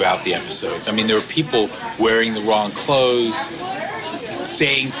errors throughout the episodes. I mean, there were people wearing the wrong clothes,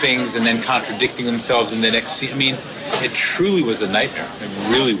 saying things and then contradicting themselves in the next scene. I mean, it truly was a nightmare. It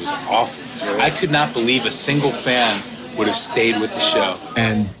really was awful. I could not believe a single fan would have stayed with the show.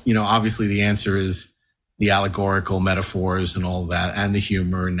 And, obviously the answer is the allegorical metaphors and all that, and the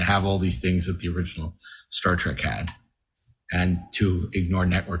humor, and to have all these things that the original Star Trek had, and to ignore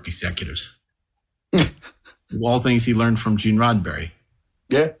network executives. All things he learned from Gene Roddenberry.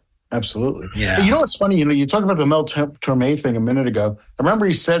 Yeah. Absolutely. Yeah. You know what's funny? You talked about the Mel Torme thing a minute ago. I remember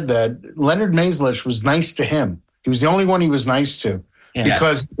he said that Leonard Maizlish was nice to him. He was the only one he was nice to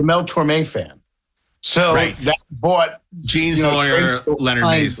because the Mel Torme fan. So that bought Gene's lawyer, Leonard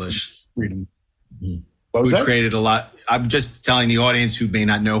Maizlish. What was that? Created a lot. I'm just telling the audience who may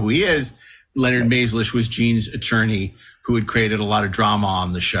not know who he is. Leonard Maizlish was Gene's attorney who had created a lot of drama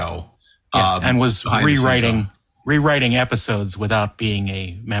on the show. And was rewriting episodes without being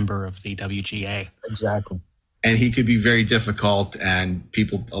a member of the WGA. Exactly. And he could be very difficult, and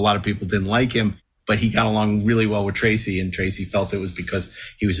a lot of people didn't like him, but he got along really well with Tracy, and Tracy felt it was because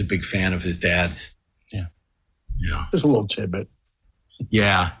he was a big fan of his dad's. Yeah. Just a little tidbit.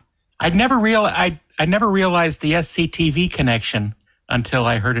 Yeah. I'd never realized the SCTV connection until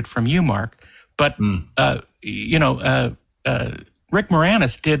I heard it from you, Mark. But, Rick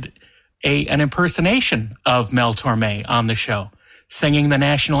Moranis did an impersonation of Mel Torme on the show, singing the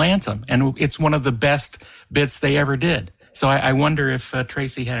national anthem. And it's one of the best bits they ever did. So I wonder if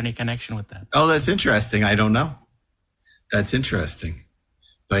Tracy had any connection with that. Oh, that's interesting. I don't know. That's interesting.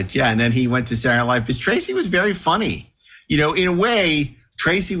 But yeah, and then he went to Saturday Night Live because Tracy was very funny. In a way,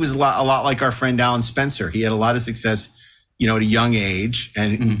 Tracy was a lot like our friend Alan Spencer. He had a lot of success, at a young age,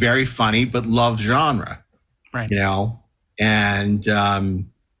 and very funny, but loved genre. Right.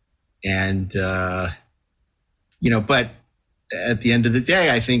 But at the end of the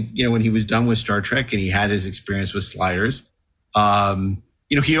day, I think, when he was done with Star Trek and he had his experience with Sliders,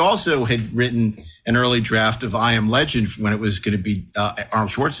 he also had written an early draft of I Am Legend when it was going to be Arnold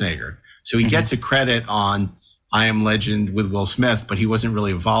Schwarzenegger. So he gets a credit on I Am Legend with Will Smith, but he wasn't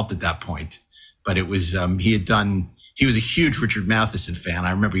really involved at that point. But it was, he was a huge Richard Matheson fan.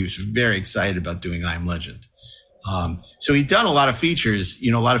 I remember he was very excited about doing I Am Legend. So he'd done a lot of features,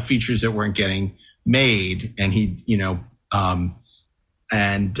 that weren't getting made. And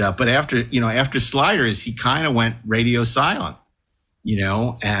but after Sliders, he kind of went radio silent,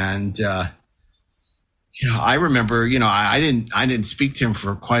 I remember, I didn't speak to him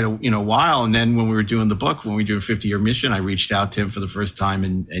for quite a, while. And then when we were doing the book, when we were doing 50-Year Mission, I reached out to him for the first time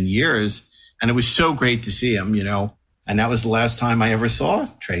in years. And it was so great to see him, and that was the last time I ever saw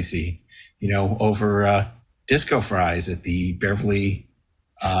Tracy, over, Disco Fries at the Beverly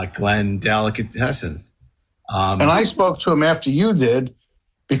Glen Delicatessen. And I spoke to him after you did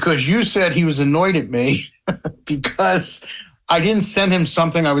because you said he was annoyed at me because I didn't send him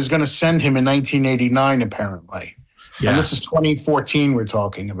something I was going to send him in 1989, apparently. Yeah. And this is 2014 we're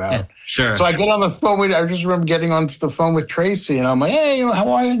talking about. Yeah, sure. So I get on the phone I just remember getting on the phone with Tracy, and I'm like, hey,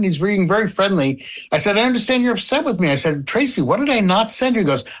 how are you? And he's reading very friendly. I said, I understand you're upset with me. I said, Tracy, what did I not send you? He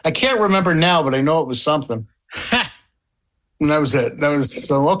goes, I can't remember now, but I know it was something. And that was it. That was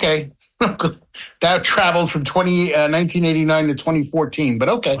so, okay. That traveled from 1989 to 2014, but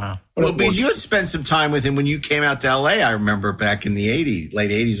okay. Wow. Well, because you had spent some time with him when you came out to L.A., I remember, back in the 80s,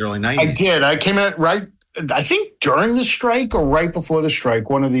 late 80s, early 90s. I did. I came out I think during the strike or right before the strike,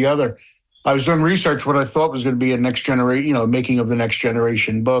 one or the other. I was doing research what I thought was going to be a next generation, making of the Next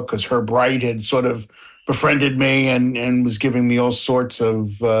Generation book, because Herb Wright had sort of befriended me and was giving me all sorts of...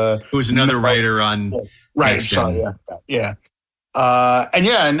 Who's another writer on... Right, sorry, yeah.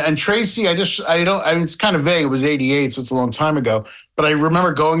 And Tracy, it's kind of vague. It was 88, so it's a long time ago. But I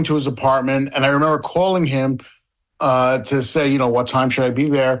remember going to his apartment, and I remember calling him to say, what time should I be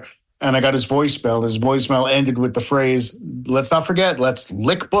there? And I got his voicemail. His voicemail ended with the phrase, let's not forget, let's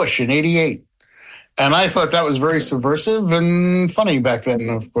lick Bush in 88. And I thought that was very subversive and funny back then. And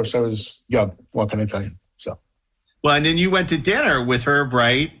of course, I was young. What can I tell you? So, well, and then you went to dinner with Herb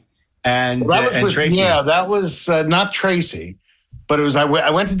Wright and Tracy. Yeah, that was not Tracy, but it was. I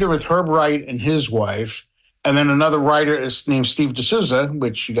went to dinner with Herb Wright and his wife, and then another writer is named Steve D'Souza,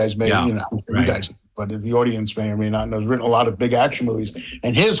 which you guys may, you guys, but the audience may or may not know. Has written a lot of big action movies,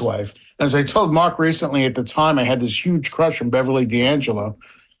 and his wife. As I told Mark recently, at the time, I had this huge crush on Beverly D'Angelo.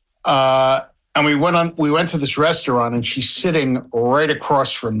 And we went to this restaurant, and she's sitting right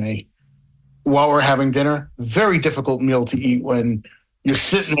across from me while we're having dinner. Very difficult meal to eat when you're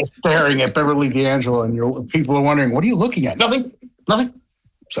sitting there staring at Beverly D'Angelo, and people are wondering, what are you looking at? Nothing.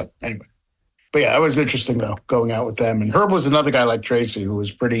 So anyway, but yeah, it was interesting though, going out with them. And Herb was another guy like Tracy who was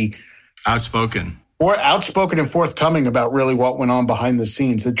pretty outspoken and forthcoming about really what went on behind the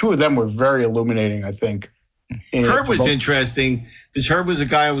scenes. The two of them were very illuminating, I think. Herb was interesting because Herb was a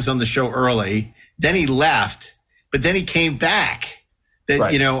guy who was on the show early. Then he left, but then he came back.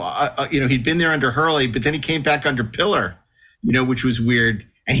 That he'd been there under Hurley, but then he came back under Pillar, which was weird.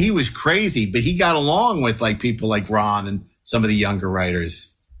 And he was crazy, but he got along with like people like Ron and some of the younger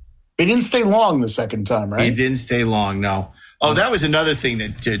writers. He didn't stay long the second time, right? He didn't stay long, no. Oh, that was another thing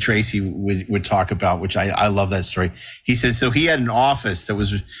that Tracy would talk about, which I love that story. He said, so he had an office that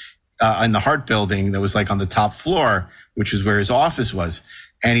was in the Hart building that was like on the top floor, which is where his office was.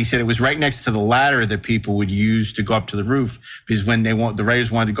 And he said it was right next to the ladder that people would use to go up to the roof, because when the writers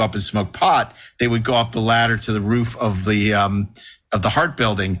wanted to go up and smoke pot, they would go up the ladder to the roof of the Hart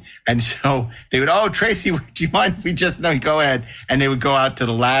building. And so they would, Tracy, do you mind if we no, go ahead. And they would go out to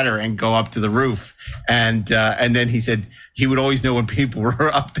the ladder and go up to the roof. And then he said he would always know when people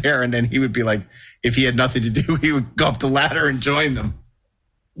were up there. And then he would be like, if he had nothing to do, he would go up the ladder and join them.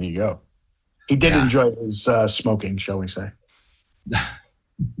 There you go. He did enjoy his smoking, shall we say.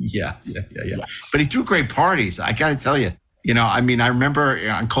 Yeah. But he threw great parties. I got to tell you, I remember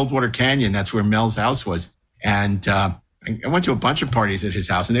on Coldwater Canyon, that's where Mel's house was. And I went to a bunch of parties at his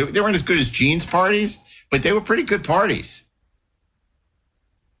house, and they weren't as good as Gene's parties, but they were pretty good parties.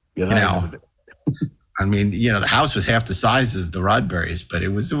 Yeah, the house was half the size of the Rodberries, but it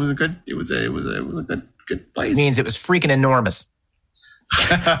was a good place. It means it was freaking enormous.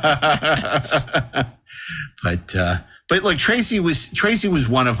 But like Tracy was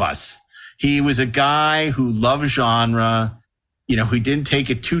one of us. He was a guy who loved genre, who didn't take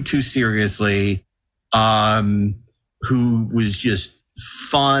it too seriously, who was just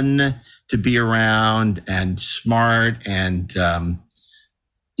fun to be around and smart. And,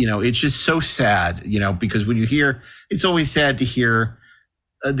 it's just so sad, because when you hear, it's always sad to hear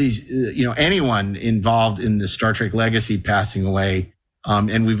these, anyone involved in the Star Trek legacy passing away.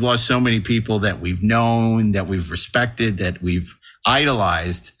 And we've lost so many people that we've known, that we've respected, that we've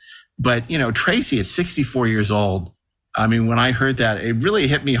idolized. But, Tracy at 64 years old, when I heard that, it really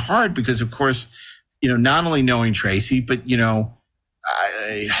hit me hard because, of course, not only knowing Tracy, but, look,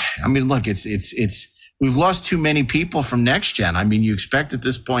 it's we've lost too many people from Next Gen. You expect at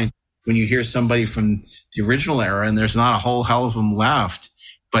this point when you hear somebody from the original era, and there's not a whole hell of them left,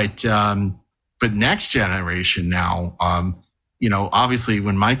 but Next Generation now, obviously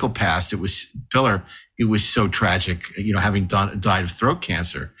when Michael passed, it was Pillar. It was so tragic, having died of throat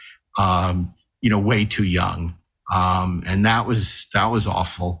cancer, way too young. And that was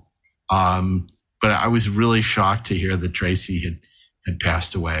awful. But I was really shocked to hear that Tracy had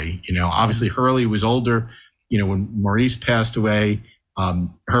passed away. Obviously Hurley was older, when Maurice passed away.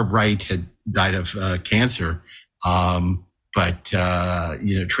 Herb Wright had died of cancer. But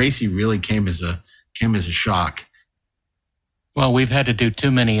Tracy really came as a shock. Well, we've had to do too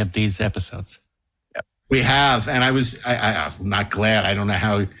many of these episodes. We have, and I'm not glad. I don't know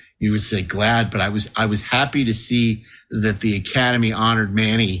how you would say glad, but I was happy to see that the Academy honored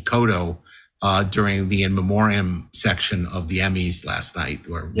Manny Cotto during the in memoriam section of the Emmys last night,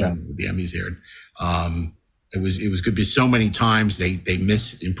 when the Emmys aired. It was good because so many times they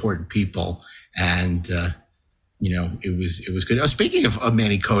miss important people, and it was good. Oh, speaking of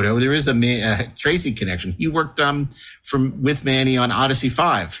Manny Cotto, there is a Tracy connection. He worked with Manny on Odyssey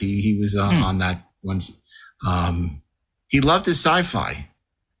 5. He was on that one. He loved his sci-fi.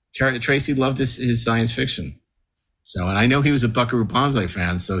 Tracy loved his science fiction. So, and I know he was a Buckaroo Banzai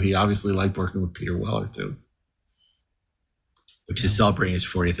fan, so he obviously liked working with Peter Weller too, which is celebrating his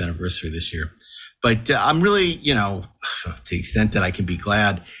 40th anniversary this year. But I'm really, to the extent that I can be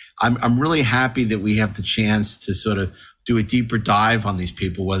glad, I'm really happy that we have the chance to sort of do a deeper dive on these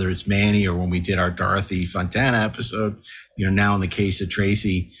people, whether it's Manny or when we did our Dorothy Fontana episode, now in the case of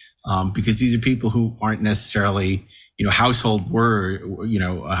Tracy, because these are people who aren't necessarily, household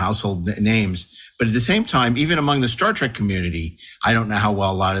household names. But at the same time, even among the Star Trek community, I don't know how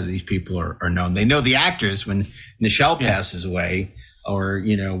well a lot of these people are known. They know the actors when Nichelle passes away, or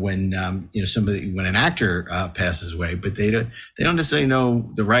when when an actor passes away, but they don't necessarily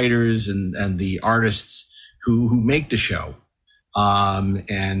know the writers and the artists who make the show.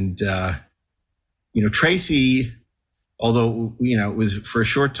 Tracy, although it was for a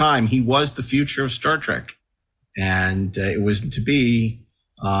short time, he was the future of Star Trek, and it wasn't to be.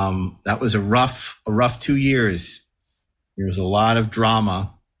 That was a rough 2 years. There was a lot of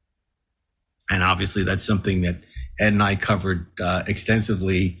drama, and obviously that's something that Ed and I covered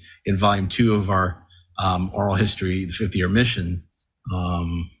extensively in Volume 2 of our oral history, the 50-year mission.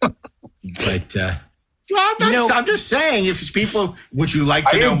 I'm just saying, if people, would you like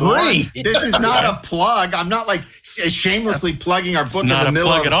to know more? This is not a plug. I'm not like shamelessly plugging our book in the middle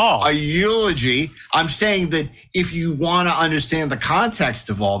of a eulogy. I'm saying that if you want to understand the context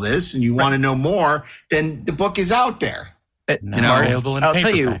of all this and you want to know more, then the book is out there. I'll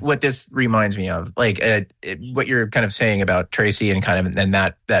tell you what this reminds me of, what you're kind of saying about Tracy and kind of and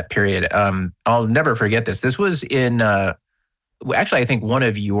that period. I'll never forget this. This was in actually, I think one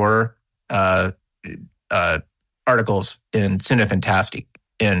of your articles in Cinefantastique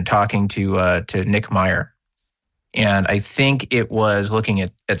in talking to Nick Meyer, and I think it was looking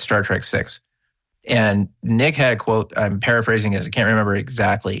at Star Trek VI. And Nick had a quote. I'm paraphrasing this. I can't remember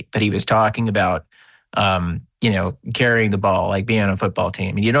exactly, but he was talking about carrying the ball, like being on a football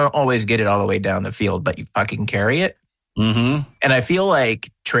team. And you don't always get it all the way down the field, but you fucking carry it. Mm-hmm. And I feel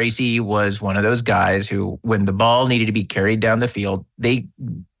like Tracy was one of those guys who, when the ball needed to be carried down the field, they,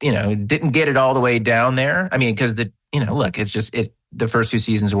 didn't get it all the way down there. I mean, because it's just the first 2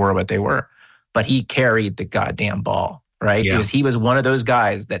 seasons were what they were, but he carried the goddamn ball, right? Yeah. Because he was one of those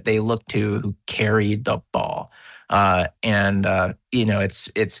guys that they looked to who carried the ball.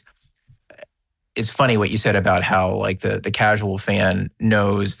 It's funny what you said about how like the casual fan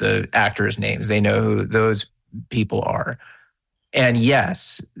knows the actors' names. They know who those people are. And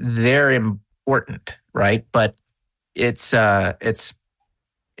yes, they're important, right? But I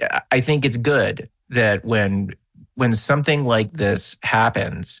think it's good that when something like this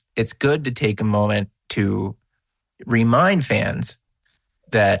happens, it's good to take a moment to remind fans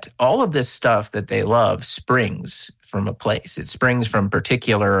that all of this stuff that they love springs from a place. It springs from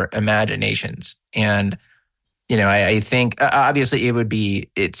particular imaginations. And, I think obviously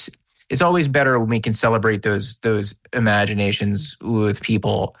it's always better when we can celebrate those imaginations with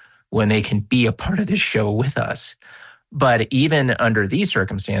people when they can be a part of this show with us. But even under these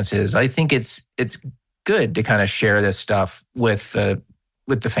circumstances, I think it's good to kind of share this stuff with the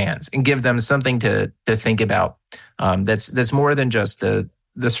fans and give them something to think about. That's more than just the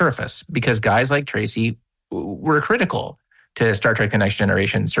surface, because guys like Tracy were critical to Star Trek: The Next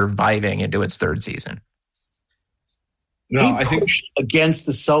Generation surviving into its 3rd season. No, I think against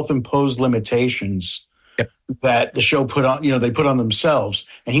the self-imposed limitations that the show put on, they put on themselves.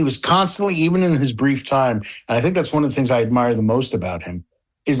 And he was constantly, even in his brief time, and I think that's one of the things I admire the most about him,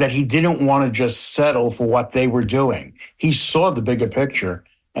 is that he didn't want to just settle for what they were doing. He saw the bigger picture,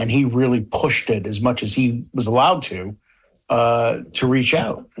 and he really pushed it as much as he was allowed to reach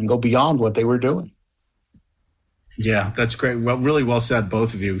out and go beyond what they were doing. Yeah, that's great. Well, really well said,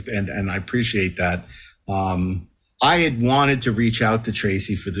 both of you, and I appreciate that. I had wanted to reach out to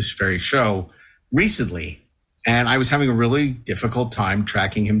Tracy for this very show recently, and I was having a really difficult time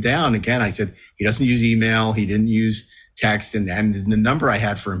tracking him down. Again, I said he doesn't use email, he didn't use text, and the number I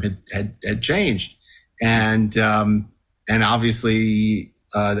had for him had changed, and obviously,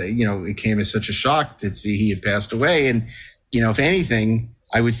 it came as such a shock to see he had passed away. And if anything,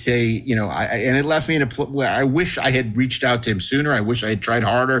 I would say, and it left me in a place where I wish I had reached out to him sooner. I wish I had tried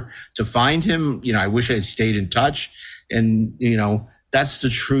harder to find him. I wish I had stayed in touch. And, that's the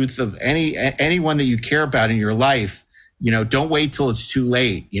truth of anyone that you care about in your life. Don't wait till it's too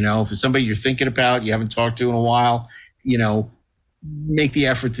late. If it's somebody you're thinking about, you haven't talked to in a while, make the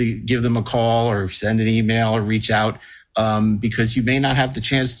effort to give them a call or send an email or reach out, because you may not have the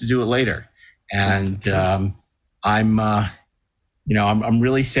chance to do it later. And I'm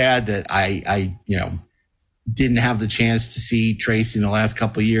really sad that I didn't have the chance to see Tracy in the last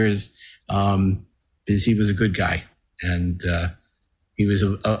couple of years, because he was a good guy, and he was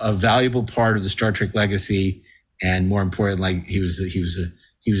a valuable part of the Star Trek legacy, and more importantly, he was a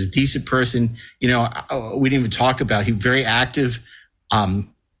decent person. We didn't even talk about, he was very active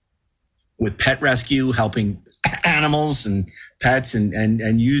with pet rescue, helping animals and pets,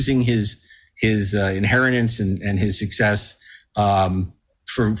 and using his inheritance and his success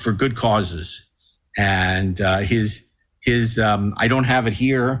for good causes. And his his, I don't have it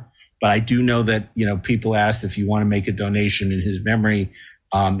here, but I do know that, people asked if you want to make a donation in his memory.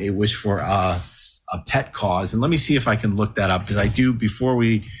 It was for a pet cause. And let me see if I can look that up, because I do, before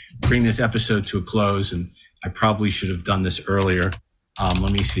we bring this episode to a close, and I probably should have done this earlier.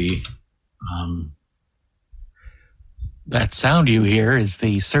 Let me see. That sound you hear is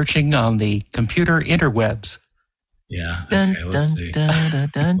the searching on the computer interwebs. Yeah. Okay. Let's see.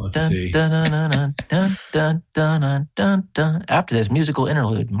 After this musical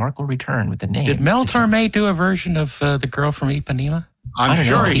interlude, Mark will return with the name. Did Mel Torme do a version of The Girl from Ipanema? I'm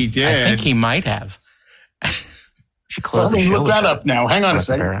sure he did. I think he might have. She closed the show. Look that up now. Hang on a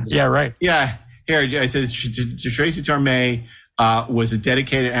second. Yeah, right. Yeah. Here, it says Tracy Torme was a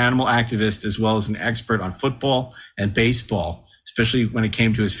dedicated animal activist as well as an expert on football and baseball, especially when it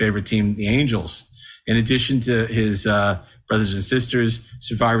came to his favorite team, the Angels. In addition to his brothers and sisters,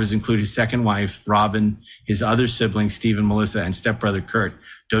 survivors include his second wife, Robin, his other siblings, Steve and Melissa, and stepbrother, Kurt.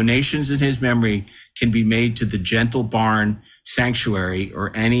 Donations in his memory can be made to the Gentle Barn Sanctuary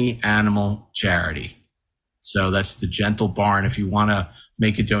or any animal charity. So that's the Gentle Barn. If you want to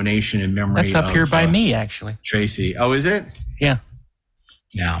make a donation in memory of... That's up here by me, actually. Tracy. Oh, is it? Yeah.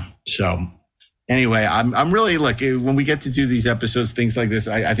 Yeah. So anyway, I'm really, look, when we get to do these episodes, things like this,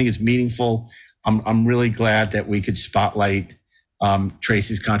 I think it's meaningful. I'm really glad that we could spotlight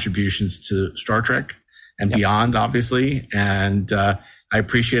Tracy's contributions to Star Trek and beyond, obviously. And I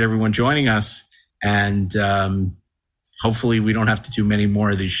appreciate everyone joining us. And hopefully we don't have to do many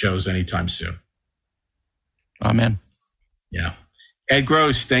more of these shows anytime soon. Amen. Yeah. Ed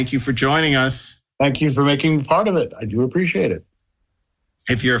Gross, thank you for joining us. Thank you for making me part of it. I do appreciate it.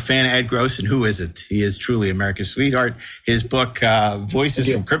 If you're a fan of Ed Gross, and who isn't? He is truly America's sweetheart. His book,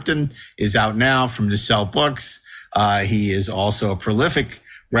 Voices from Krypton, is out now from Nacelle Books. He is also a prolific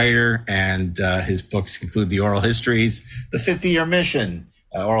writer, and his books include The Oral Histories, The 50-Year Mission,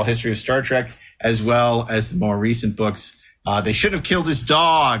 Oral History of Star Trek, as well as the more recent books, They Should Have Killed His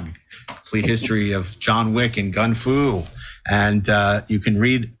Dog, Complete History of John Wick and Gun Fu. And you can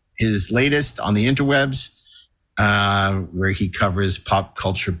read his latest on the interwebs, where he covers pop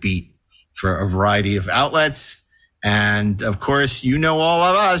culture beat for a variety of outlets. And of course, you know all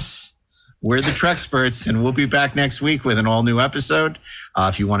of us. We're the Trexperts, and we'll be back next week with an all new episode.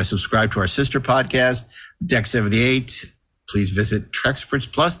 If you want to subscribe to our sister podcast, Deck 78, please visit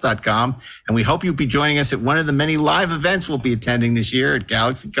TrexpertsPlus.com. And we hope you'll be joining us at one of the many live events we'll be attending this year at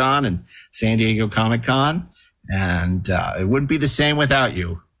GalaxyCon and San Diego Comic-Con. And it wouldn't be the same without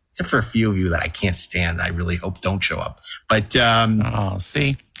you, except for a few of you that I can't stand. I really hope don't show up. But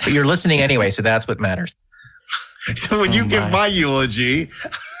see, but you're listening anyway, so that's what matters. So when you give my eulogy,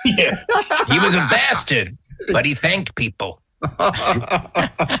 he was a bastard, but he thanked people a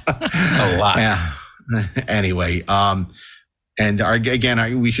lot. Yeah. Anyway, and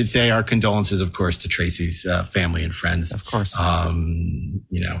we should say our condolences, of course, to Tracy's family and friends. Of course,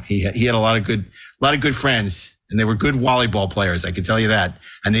 he had a lot of good friends. And they were good volleyball players, I can tell you that.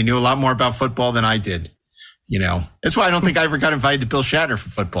 And they knew a lot more about football than I did. That's why I don't think I ever got invited to Bill Shatner for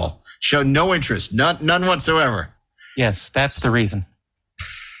football. Showed no interest, none whatsoever. Yes, that's the reason.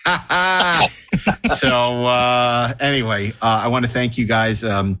 So anyway, I want to thank you guys.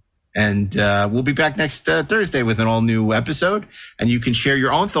 And we'll be back next Thursday with an all new episode. And you can share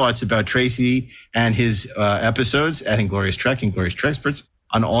your own thoughts about Tracy and his episodes at Inglorious Trek, Inglorious Trexperts,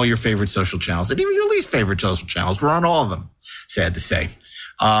 on all your favorite social channels, and even your least favorite social channels. We're on all of them, sad to say.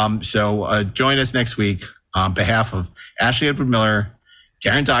 So join us next week on behalf of Ashley Edward Miller,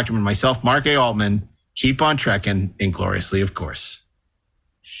 Karen Doctorman, myself, Mark A. Altman. Keep on trekking, ingloriously, of course.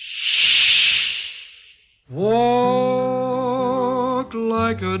 Walk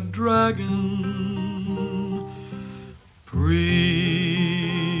like a dragon,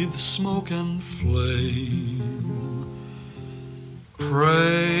 breathe smoke and flame.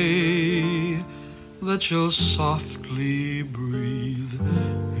 Pray that you'll softly breathe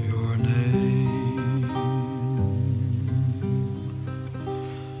your name.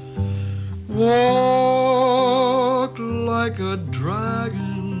 Walk like a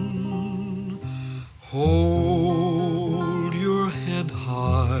dragon, hold your head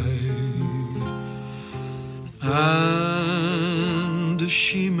high, and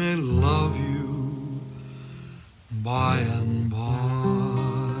she may love you by and by.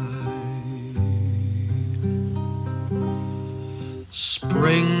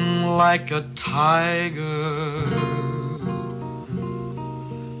 Spring like a tiger,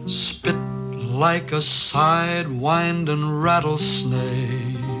 spit like a sidewinding rattlesnake.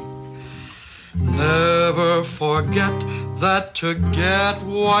 Never forget that to get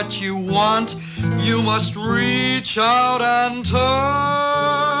what you want, you must reach out and take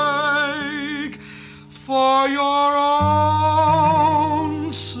for your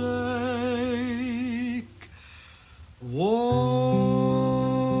own sake. Walk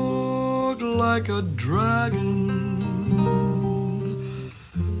like a dragon,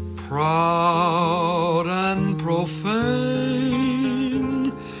 proud and profane.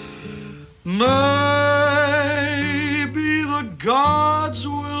 Maybe the gods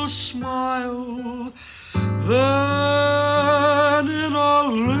will smile, then in a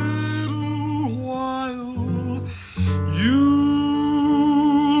little while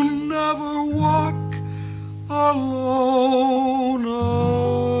you'll never walk alone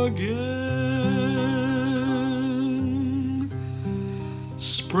again.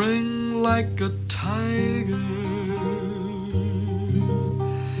 Spring like a tiger,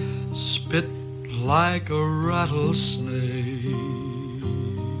 spit like a rattlesnake,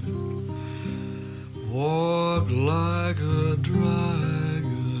 walk like a dragon.